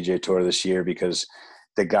on the PGA Tour this year because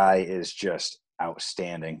the guy is just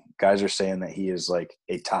outstanding. Guys are saying that he is like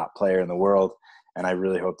a top player in the world, and I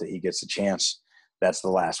really hope that he gets a chance. That's the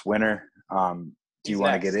last winner. Do you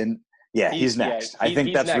want to get in? Yeah, he's next. I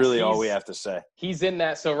think that's really all we have to say. He's in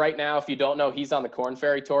that. So right now, if you don't know, he's on the Korn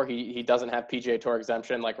Ferry Tour. He doesn't have PGA Tour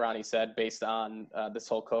exemption, like Ronnie said, based on this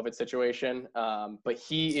whole COVID situation. But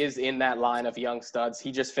he is in that line of young studs.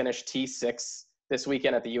 He just finished T6 this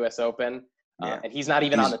weekend at the U.S. Open, and he's not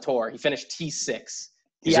even on the tour. He finished T6.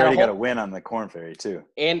 He's already got a win on the Korn Ferry too,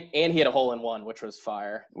 and he had a hole-in-one, which was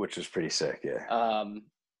fire. Which was pretty sick, yeah.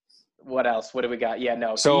 What else? What do we got? Yeah,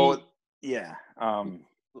 no. So yeah.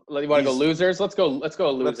 You want to go losers? Let's go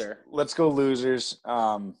loser. Let's go losers.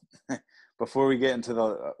 Before we get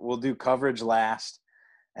into we'll do coverage last,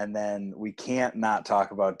 and then we can't not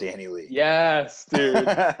talk about Danny Lee. Yes, dude.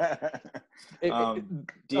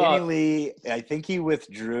 Danny Lee, I think he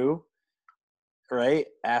withdrew right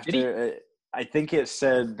after. I think it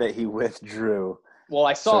said that he withdrew. Well,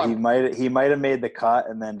 I saw him. He might have made the cut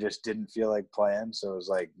and then just didn't feel like playing, so it was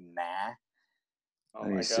like, nah. Oh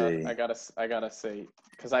my God! I gotta see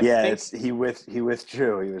because he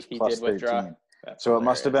withdrew. He was plus 13. So it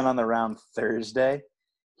must have been on the round Thursday.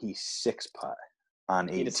 He 6-putt on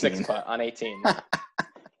 18. He did 6-putt on 18,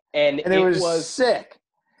 and it was sick.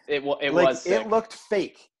 It was sick. It looked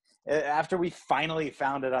fake after we finally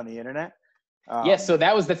found it on the internet. So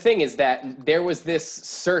that was the thing, is that there was this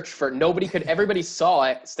search for everybody saw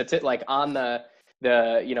it like on the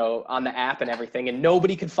on the app and everything, and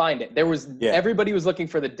nobody could find it. Everybody was looking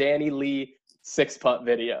for the Danny Lee 6-putt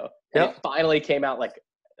video. And it finally came out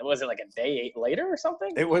was it like a day later or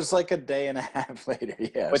something? It was like a day and a half later.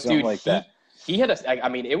 Yeah. But dude, he had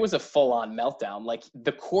it was a full on meltdown. Like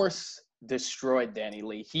the course destroyed Danny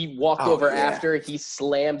Lee. He walked over after, he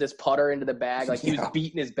slammed his putter into the bag. Like he was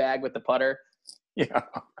beating his bag with the putter. Yeah,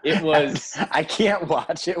 it was. I can't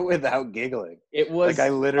watch it without giggling. It was I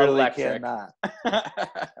literally electric. cannot.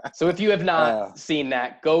 So if you have not seen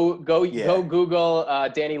that, go Google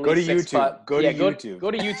Danny Lee. Go to YouTube. Go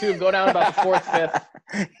to YouTube. Go down about the 4th, 5th.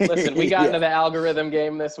 Listen, we got into the algorithm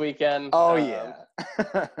game this weekend. Oh yeah.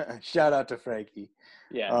 Shout out to Frankie.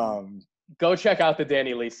 Yeah. Go check out the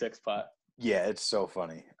Danny Lee 6-putt. Yeah, it's so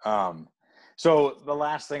funny. So the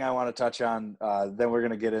last thing I want to touch on, then we're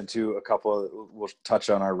going to get into we'll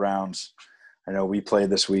touch on our rounds. I know we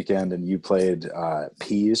played this weekend and you played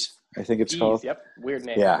Peas, I think it's called. Yep. Weird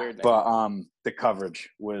name. Yeah. Weird name. But the coverage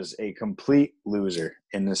was a complete loser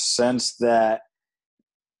in the sense that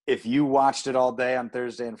if you watched it all day on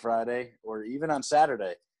Thursday and Friday, or even on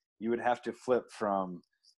Saturday, you would have to flip from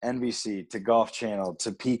NBC to Golf Channel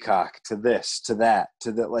to Peacock to this, to that,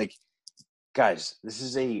 to the guys, this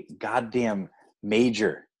is a goddamn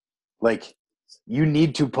major. Like, you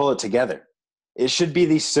need to pull it together. It should be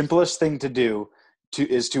the simplest thing to do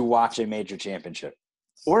is to watch a major championship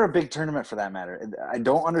or a big tournament for that matter. I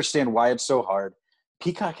don't understand why it's so hard.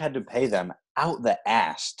 Peacock had to pay them out the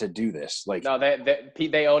ass to do this. No,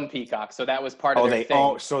 they own Peacock, so that was part of their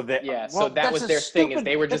thing. So that was their thing, is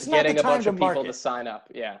they were just getting a bunch of people to sign up.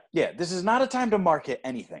 Yeah. Yeah, this is not a time to market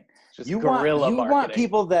anything. Just guerrilla marketing. You want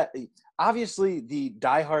people that obviously the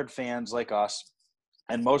diehard fans like us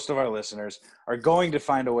and most of our listeners are going to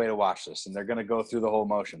find a way to watch this, and they're going to go through the whole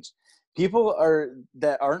motions. People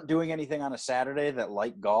that aren't doing anything on a Saturday that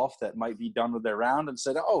like golf, that might be done with their round and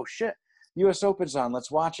said, oh shit, U.S. Open's on,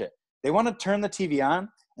 let's watch it. They want to turn the TV on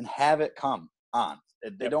and have it come on.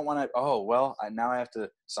 They don't want to, now I have to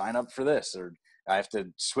sign up for this, or I have to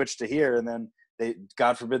switch to here, and then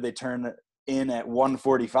God forbid they turn in at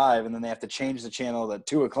 1:45 and then they have to change the channel at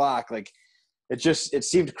 2:00. Like, it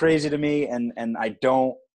seemed crazy to me, and I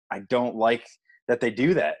don't like that they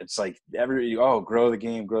do that. It's like grow the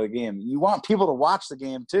game. You want people to watch the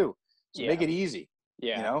game too. So make it easy.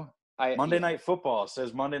 Yeah. You know, Monday Night Football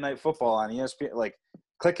says Monday Night Football on ESPN. Like,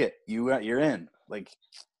 click it, you're in. Like,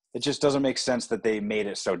 it just doesn't make sense that they made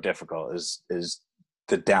it so difficult. Is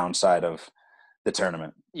the downside of the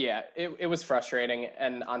tournament. Yeah, it was frustrating,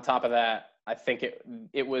 and on top of that, I think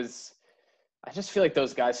it was I just feel like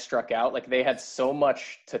those guys struck out. Like they had so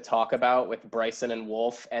much to talk about with Bryson and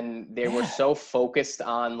Wolf, and they were so focused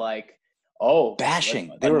on like,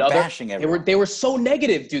 bashing. They were bashing everyone. They were so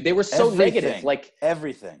negative, dude. They were so negative. Like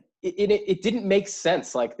everything. It didn't make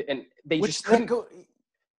sense. Like, and they just couldn't.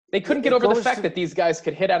 They couldn't get over the fact that these guys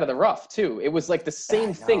could hit out of the rough too. It was like the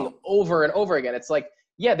same thing over and over again. It's like,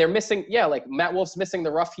 yeah, they're missing. Yeah, like Matt Wolf's missing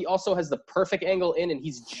the rough. He also has the perfect angle in, and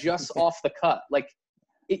he's just off the cut. Like,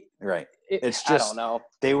 it's just, I don't know.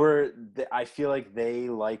 I feel like they,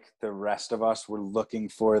 like the rest of us, were looking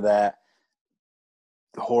for that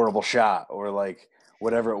horrible shot or like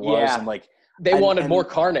whatever it was. Yeah. And like, they wanted more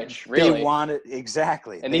carnage, really. They wanted,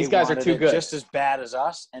 exactly. And these guys are too good. Just as bad as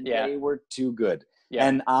us, and they were too good. Yeah.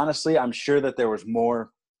 And honestly, I'm sure that there was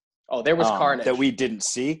more. Oh, there was carnage that we didn't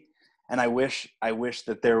see. And I wish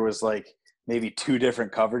that there was like maybe two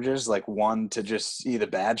different coverages, like one to just see the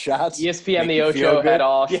bad shots. ESPN the Ocho had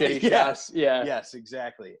all shitty shots. Yeah. Yes,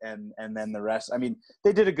 exactly. And then the rest. I mean,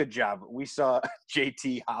 they did a good job. We saw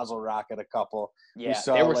JT Hazelrock at a couple. Yeah, we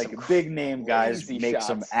saw like big name guys make shots.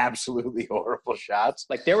 Some absolutely horrible shots.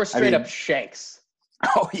 Like they were straight up shanks.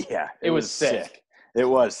 Oh yeah. It was sick. It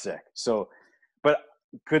was sick. So, but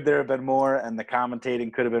could there have been more? And the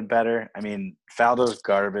commentating could have been better. I mean, Faldo's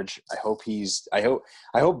garbage. I hope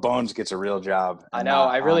Bones gets a real job. I know.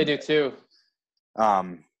 I really do too.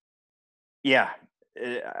 Yeah.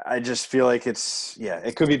 I just feel like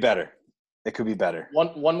it could be better. It could be better.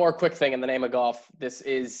 One more quick thing in the name of golf. This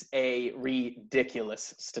is a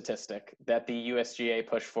ridiculous statistic that the USGA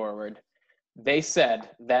pushed forward. They said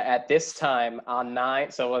that at this time on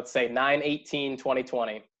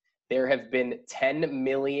 9/18/2020, there have been 10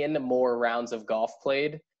 million more rounds of golf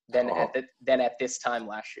played than at this time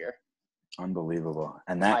last year. Unbelievable.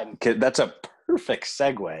 And that's a perfect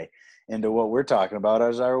segue into what we're talking about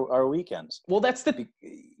as our weekends. Well,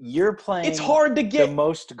 you're playing. It's hard to get the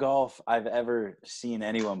most golf I've ever seen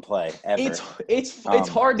anyone play ever. It's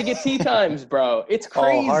hard to get tee times, bro. It's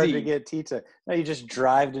crazy. Hard to get tee time. No, you just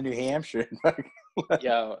drive to New Hampshire.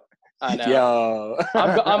 Yo, I know. Yo,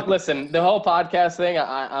 I'm listen. The whole podcast thing,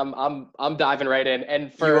 I'm diving right in,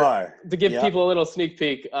 and to give people a little sneak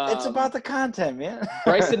peek. It's about the content, man.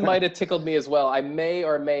 Bryson might have tickled me as well. I may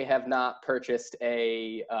or may have not purchased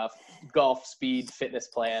a golf speed fitness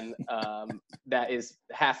plan that is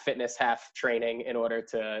half fitness, half training in order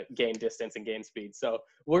to gain distance and gain speed. So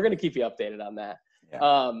we're gonna keep you updated on that.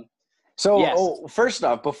 Yeah. First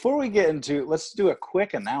off, before we get into, let's do a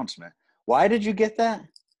quick announcement. Why did you get that?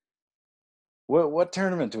 What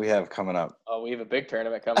tournament do we have coming up? Oh, we have a big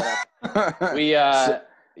tournament coming up.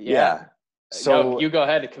 So no, you go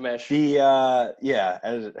ahead, Commish.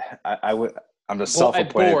 I'm the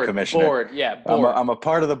self-appointed commissioner. Board. I'm a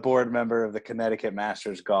part of the board member of the Connecticut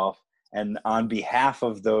Masters Golf, and on behalf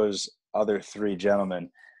of those other three gentlemen,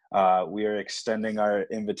 we are extending our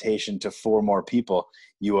invitation to 4 more people.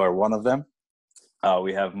 You are one of them.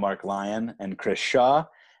 We have Mark Lyon and Chris Shaw,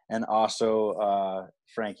 and also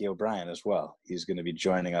Frankie O'Brien as well. He's going to be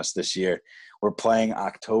joining us this year. We're playing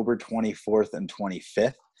October 24th and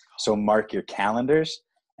 25th, so mark your calendars.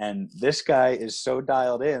 And this guy is so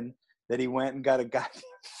dialed in that he went and got a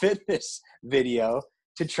fitness video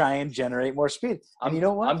to try and generate more speed. And you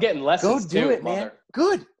know what? I'm getting lessons too. Go do it, man. Mother.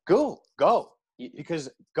 Good. Go. Because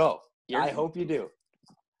go. I hope you do.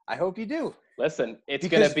 Listen, it's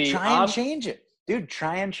going to be – try and change it. Dude,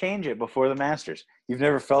 try and change it before the Masters. You've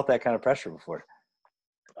never felt that kind of pressure before.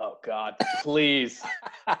 Oh, God, please.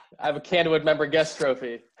 I have a Candlewood member guest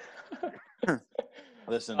trophy.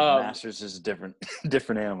 Listen, the Masters is a different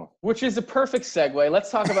animal. Which is a perfect segue. Let's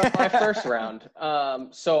talk about my first round.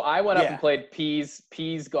 So I went up and played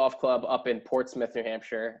Pease Golf Club up in Portsmouth, New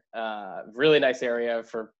Hampshire. Really nice area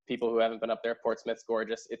for people who haven't been up there. Portsmouth's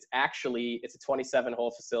gorgeous. It's a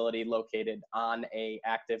 27-hole facility located on a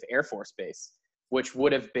active Air Force base, which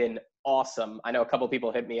would have been awesome. I know a couple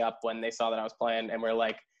people hit me up when they saw that I was playing and were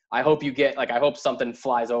like, I hope something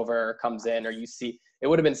flies over or comes in, or you see. It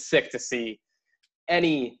would have been sick to see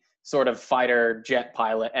any sort of fighter jet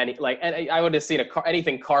pilot, and I would have seen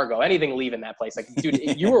anything cargo, anything leaving that place. Like,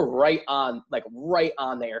 dude, you were right on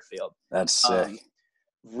the airfield. That's sick.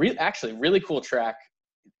 Actually, really cool track,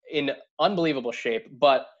 in unbelievable shape.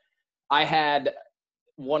 But I had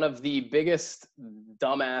one of the biggest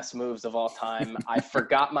dumbass moves of all time. I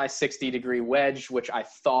forgot my 60-degree wedge, which I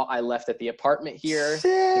thought I left at the apartment here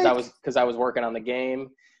because I was working on the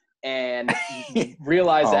game, and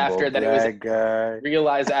realized after that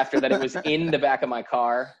it was in the back of my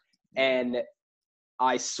car. And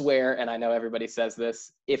I swear, and I know everybody says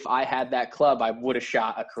this, if I had that club, I would have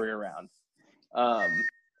shot a career round.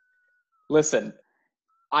 Listen,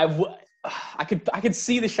 I could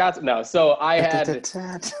see the shots. No, so I had.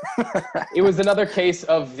 It was another case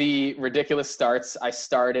of the ridiculous starts. I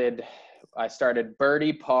started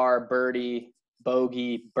birdie, par, birdie,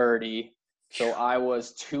 bogey, birdie. So I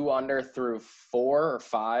was 2 under through 4 or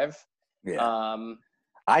 5. Yeah.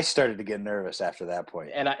 I started to get nervous after that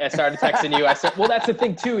point. And I started texting you. Well, that's the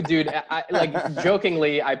thing too, dude. I like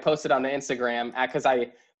jokingly, I posted on the Instagram because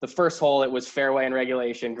the first hole, it was fairway in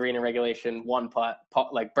regulation, green in regulation, 1 putt,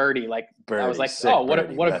 like birdie. Like birdie, I was like, oh, what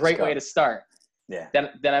a great way to start. Yeah.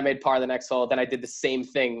 Then I made par the next hole. Then I did the same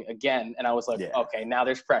thing again, and I was like, okay, now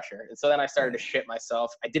there's pressure. And so then I started to shit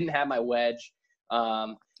myself. I didn't have my wedge.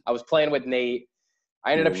 I was playing with Nate.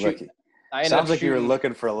 I ended up shooting. Sounds like you were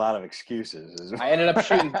looking for a lot of excuses. I ended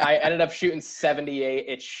up shooting 78.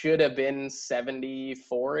 It should have been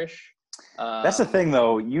 74-ish. That's the thing,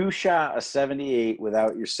 though. You shot a 78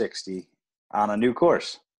 without your 60 on a new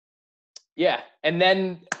course. Yeah, and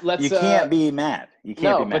then you can't be mad. You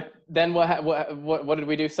can't be mad. But then what did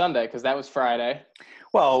we do Sunday? Because that was Friday.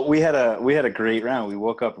 Well, we had a great round. We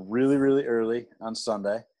woke up really, really early on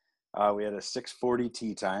Sunday. We had a 6:40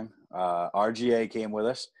 tee time. RGA came with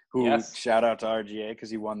us. Shout out to RGA because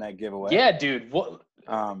he won that giveaway. Yeah, dude. What?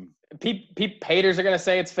 Haters are gonna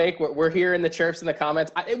say it's fake. We're hearing the chirps in the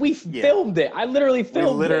comments. We filmed it. I literally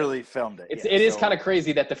filmed it. It is kind of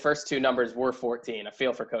crazy that the first 2 numbers were 14. I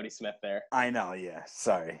feel for Cody Smith there. I know. Yeah.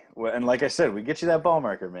 Sorry. And like I said, we get you that ball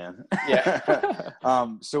marker, man. Yeah.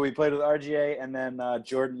 So we played with RGA, and then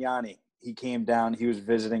Jordan Yanni. He came down. He was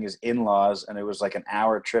visiting his in-laws, and it was like an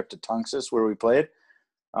hour trip to Tunxis where we played.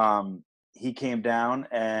 He came down,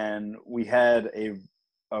 and we had a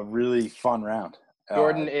really fun round.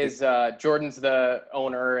 Jordan's the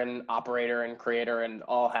owner and operator and creator and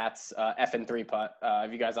all hats F and 3 putt.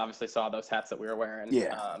 You guys obviously saw those hats that we were wearing.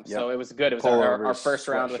 Yeah. So it was good. It was our first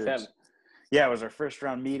round with him. Yeah, it was our first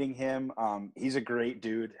round meeting him. He's a great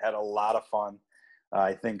dude. Had a lot of fun.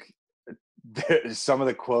 I think some of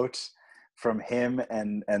the quotes from him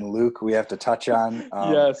and Luke we have to touch on.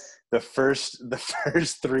 Yes. The first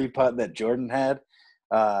 3 putt that Jordan had,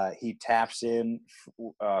 he taps in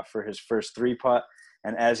for his first 3 putt,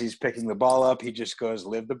 and as he's picking the ball up, he just goes,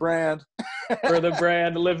 "Live the brand." For the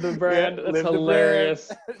brand, live the brand. That's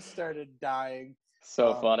hilarious. Started dying.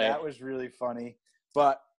 So funny. That was really funny.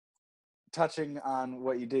 But touching on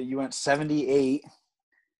what you did, you went 78.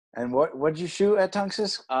 And what'd you shoot at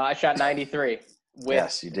Tunxis? I shot 93.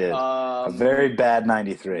 Yes, you did. A very bad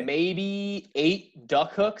 93. Maybe 8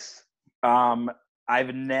 duck hooks.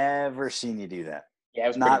 I've never seen you do that. Yeah, it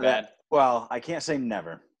was pretty bad. Well, I can't say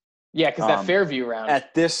never. Yeah, because that Fairview round.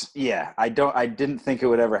 At this, I didn't think it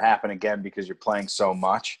would ever happen again because you're playing so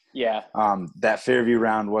much. Yeah. That Fairview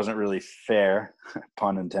round wasn't really fair,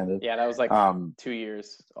 pun intended. Yeah, that was like 2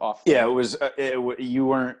 years off. Yeah, it was. You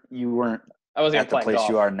weren't. I wasn't at the place golf.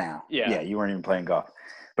 You are now. Yeah, you weren't even playing golf.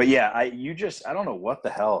 But yeah, I don't know what the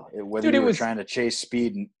hell. Whether you were trying to chase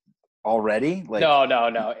speed already. Like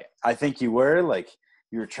no. I think you were like.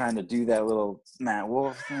 You were trying to do that little Matt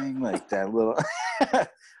Wolf thing, like that little.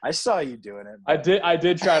 I saw you doing it. But... I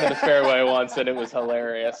did try to the fairway once, and it was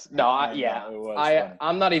hilarious. No,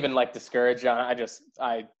 I'm not even like discouraged.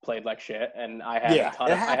 I played like shit, and I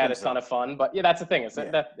had a ton of fun. But yeah, that's the thing.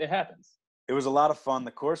 That it happens. It was a lot of fun.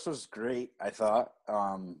 The course was great. I thought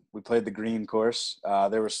we played the green course.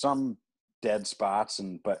 There were some dead spots,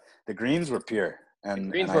 but the greens were pure. And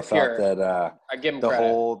the greens were were pure. That I give them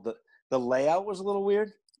credit. The layout was a little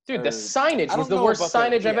weird. Dude, the signage was the worst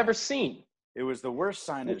signage I've ever seen. It was the worst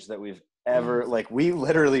signage that we've ever – like, we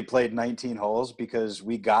literally played 19 holes because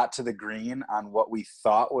we got to the green on what we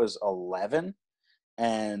thought was 11,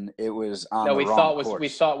 and it was on the wrong course.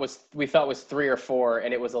 We thought was 3 or 4,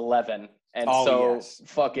 and it was 11. And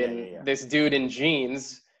this dude in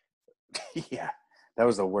jeans – yeah, that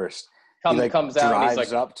was the worst. Comes out and he's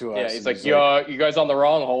like, up to us. Yeah, he's like, you guys on the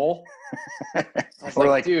wrong hole? I was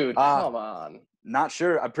like, dude, come on. Not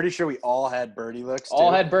sure. I'm pretty sure we all had birdie looks.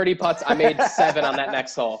 All had birdie putts. I made 7 on that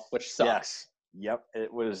next hole, which sucks. Yes.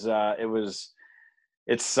 Yep.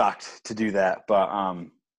 It sucked to do that, but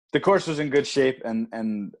the course was in good shape,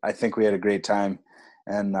 and I think we had a great time,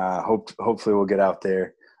 and hopefully we'll get out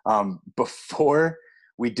there. Before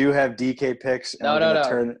we do have DK picks. And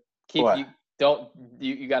no.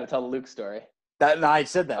 You got to tell the Luke story. I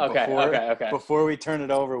said that. Okay. Before we turn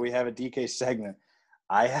it over, we have a DK segment.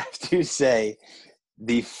 I have to say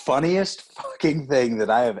the funniest fucking thing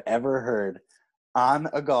that I have ever heard on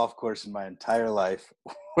a golf course in my entire life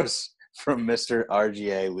was from Mr.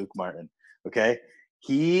 RGA, Luke Martin. Okay?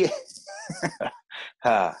 He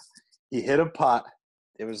hit a putt.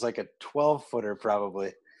 It was like a 12-footer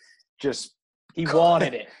probably. He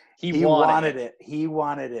wanted it. He wanted it. He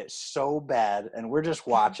wanted it so bad, and we're just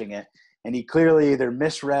watching it, and he clearly either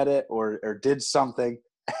misread it or did something,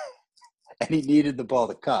 and he needed the ball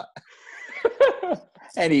to cut.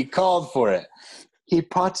 And he called for it. He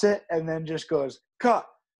putts it and then just goes, cut.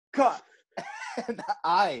 And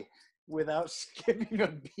I, without skipping a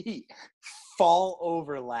beat, fall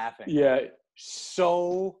over laughing. Yeah.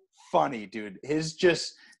 So funny, dude. His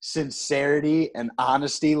just sincerity and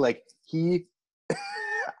honesty, like he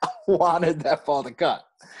wanted that ball to cut.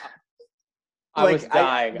 I was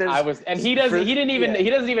dying. He doesn't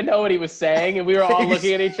even know what he was saying, and we were all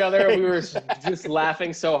looking at each other, and we were just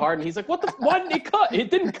laughing so hard. And he's like, why didn't it cut? It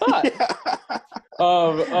didn't cut. Yeah.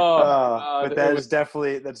 But that's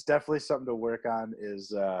definitely something to work on.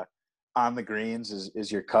 Is on the greens is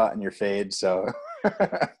your cut and your fade. So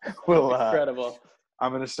incredible.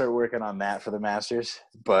 I'm gonna start working on that for the Masters.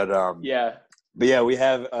 But yeah, we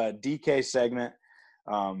have a DK segment.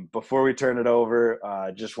 Before we turn it over,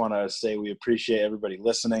 just want to say we appreciate everybody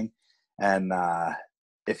listening, and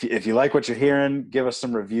if you like what you're hearing, give us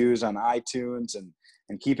some reviews on iTunes and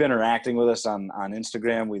keep interacting with us on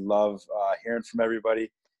Instagram. We love hearing from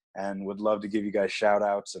everybody, and would love to give you guys shout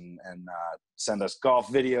outs and send us golf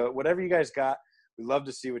video, whatever you guys got. We love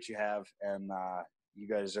to see what you have, and you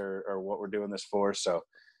guys are what we're doing this for. So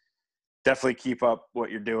definitely keep up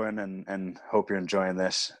what you're doing, and hope you're enjoying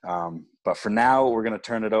this. But for now, we're going to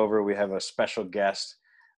turn it over. We have a special guest.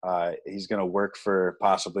 He's going to work for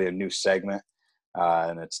possibly a new segment,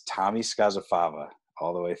 and it's Tommy Scazafava,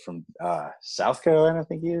 all the way from South Carolina, I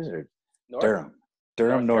think he is, or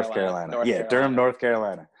Durham, North Carolina. Durham, North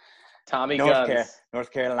Carolina. Tommy Guns.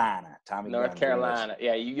 North Carolina. Tommy North Guns, Carolina.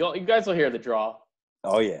 Yeah, you guys will hear the draw.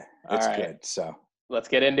 Oh, yeah. It's good. So let's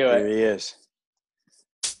get into it. Here he is.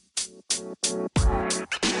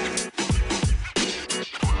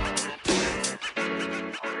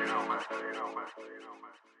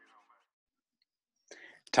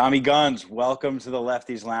 Tommy Guns, welcome to the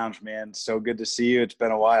Lefties Lounge, man. So good to see you. It's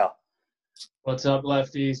been a while. What's up,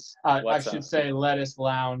 Lefties? I should say Lettuce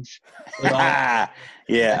Lounge. I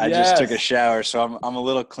just took a shower, so I'm a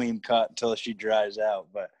little clean cut until she dries out,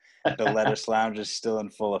 but the Lettuce Lounge is still in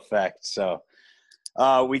full effect. So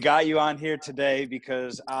we got you on here today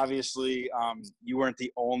because obviously you weren't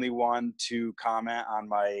the only one to comment on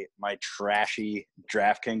my trashy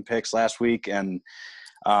DraftKings picks last week, and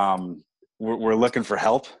we're looking for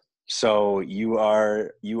help. So you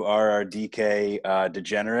are our DK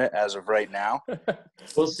degenerate as of right now.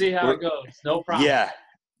 We'll see how it goes. No problem. Yeah.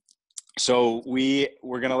 So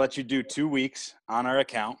we're gonna let you do 2 weeks on our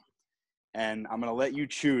account, and I'm gonna let you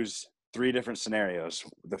choose 3 different scenarios.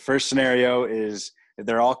 The first scenario is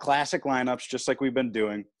they're all classic lineups, just like we've been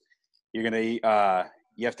doing. You're gonna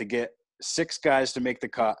you have to get 6 guys to make the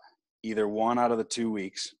cut, either 1 out of the 2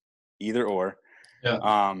 weeks, either or.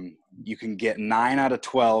 Yeah. You can get 9 out of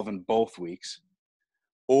 12 in both weeks,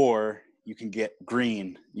 or you can get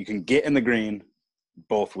green. You can get in the green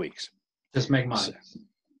both weeks. Just make mine. So,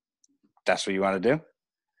 that's what you want to do?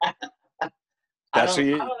 I don't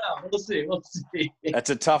know. We'll see. That's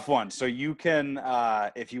a tough one. So you can,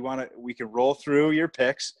 if you want to, we can roll through your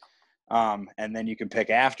picks, and then you can pick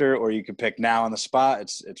after, or you can pick now on the spot.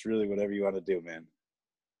 It's really whatever you want to do, man.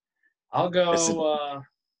 I'll go.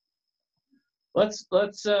 Let's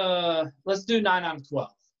do 9 out of 12.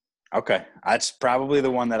 Okay, that's probably the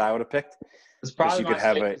one that I would have picked. It's probably you could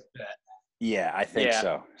have bet. Yeah, I think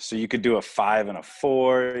so. So you could do a 5 and a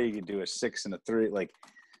 4. You could do a 6 and a 3. Like,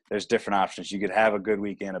 there's different options. You could have a good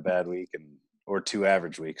week and a bad week, or 2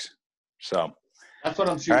 average weeks. So that's what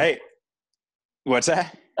I'm shooting. All right. What's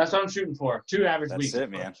that? That's what I'm shooting for. 2 average weeks. That's it,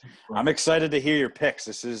 man. I'm excited to hear your picks.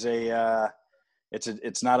 This is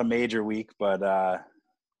it's not a major week, but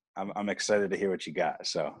I'm excited to hear what you got.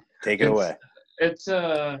 So take it away. It's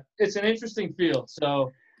an interesting field.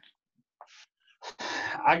 So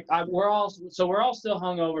we're all still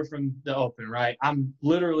hungover from the Open, right? I'm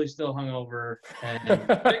literally still hungover and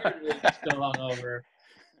figuratively still hungover.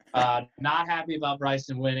 Not happy about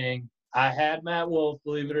Bryson winning. I had Matt Wolff,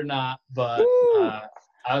 believe it or not, but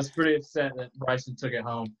I was pretty upset that Bryson took it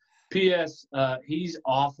home. P.S. He's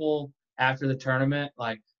awful after the tournament.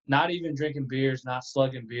 Like, not even drinking beers, not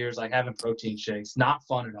slugging beers, like having protein shakes. Not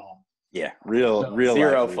fun at all. Yeah, real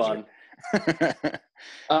zero fun.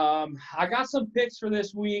 I got some picks for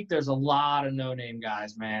this week. There's a lot of no-name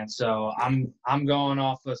guys, man. So I'm going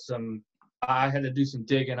off of some. I had to do some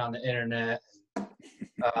digging on the internet.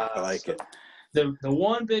 I like it. The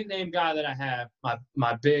one big name guy that I have,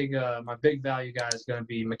 my big value guy is going to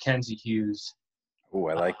be Mackenzie Hughes. Oh,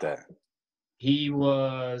 I like that.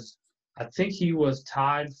 I think he was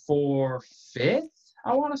tied for 5th.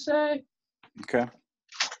 I want to say. Okay.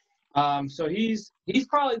 So he's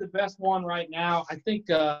probably the best one right now. I think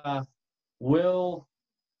Will,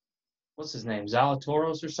 what's his name,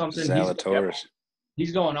 Zalatoris or something. Zalatoris.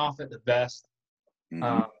 He's going off at the best.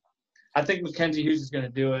 Mm-hmm. I think Mackenzie Hughes is going to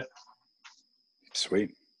do it.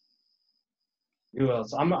 Sweet. Who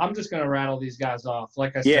else? I'm just going to rattle these guys off.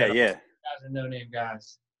 Like I said, Yeah. Guys are no-name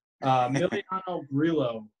guys. Emiliano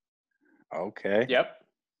Grillo. Okay. Yep.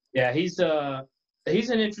 Yeah, he's an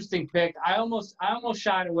interesting pick. I almost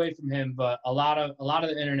shied away from him, but a lot of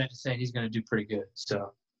the internet is saying he's going to do pretty good.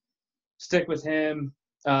 So stick with him.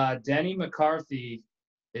 Denny McCarthy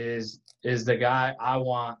is the guy I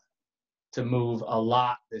want to move a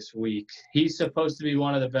lot this week. He's supposed to be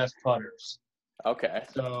one of the best putters. Okay.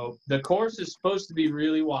 So the course is supposed to be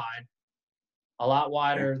really wide, a lot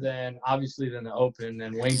wider than the Open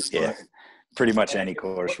and Winged Foot. Yeah, pretty much any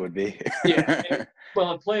course would be. Yeah.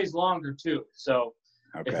 Well, it plays longer too. So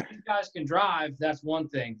okay. if these guys can drive, that's one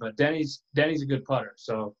thing. But Denny's a good putter.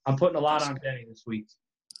 So I'm putting a lot on Denny this week.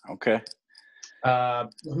 Okay.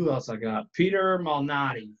 Who else I got? Peter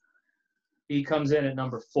Malnati. He comes in at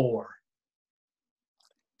number 4.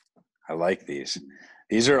 I like these.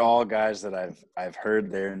 These are all guys that I've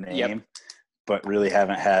heard their name, but really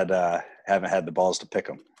haven't had the balls to pick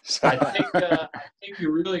them. So. I think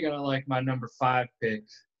you're really gonna like my number 5 pick.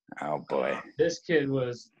 Oh boy, this kid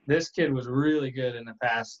was really good in the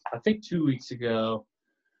past. I think 2 weeks ago,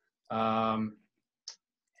 at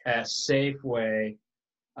Safeway,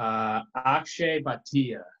 Akshay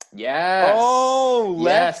Bhatia. Yes. Oh,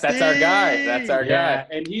 yes, that's our guy. That's our guy.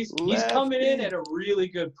 And he's coming in at a really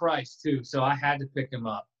good price too, so I had to pick him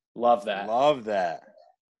up. Love that. Love that.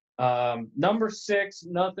 Number 6,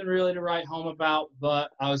 nothing really to write home about,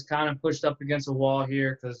 but I was kind of pushed up against a wall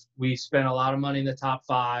here because we spent a lot of money in the top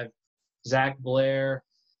 5. Zach Blair,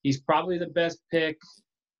 he's probably the best pick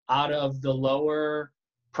out of the lower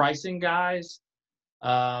pricing guys.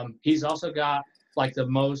 He's also got like the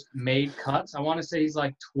most made cuts. I want to say he's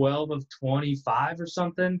like 12 of 25 or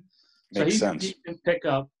something. So he's a decent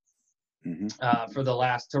pickup for the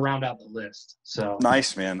last to round out the list. So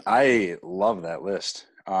nice, man. I love that list.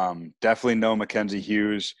 Definitely know Mackenzie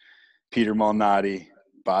Hughes, Peter Malnati,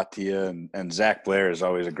 Bhatia, and Zach Blair is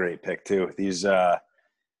always a great pick too. These I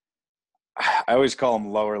always call them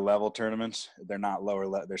lower level tournaments. They're not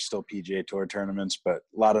they're still PGA Tour tournaments, but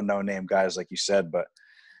a lot of no name guys like you said. But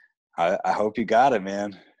I hope you got it,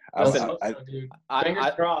 man. Dude.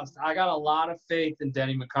 Fingers crossed. I got a lot of faith in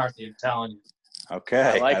Denny McCarthy. I'm telling you.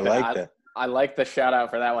 Okay, I like that. I like the shout out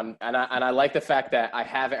for that one, and I like the fact that I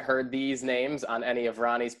haven't heard these names on any of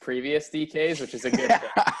Ronnie's previous DKs, which is a good thing.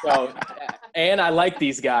 So, and I like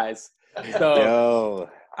these guys. So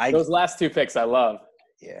those last 2 picks I love.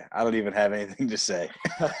 Yeah, I don't even have anything to say.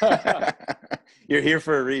 You're here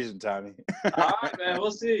for a reason, Tommy. All right, man.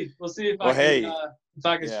 We'll see. We'll see if I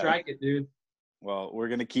can strike it, dude. Well, we're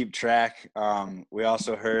gonna keep track. We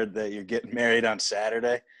also heard that you're getting married on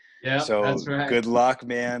Saturday. Yeah, so that's right. Good luck,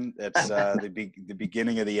 man. It's the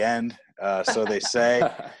beginning of the end, so they say.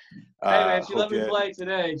 Hey, man, she let me play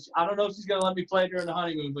today. I don't know if she's gonna let me play during the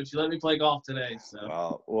honeymoon, but she let me play golf today.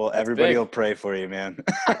 So. Well, everybody will pray for you, man.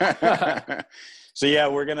 So yeah,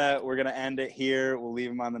 we're gonna end it here. We'll leave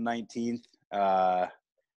them on the 19th,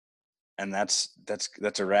 and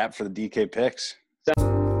that's a wrap for the DK picks.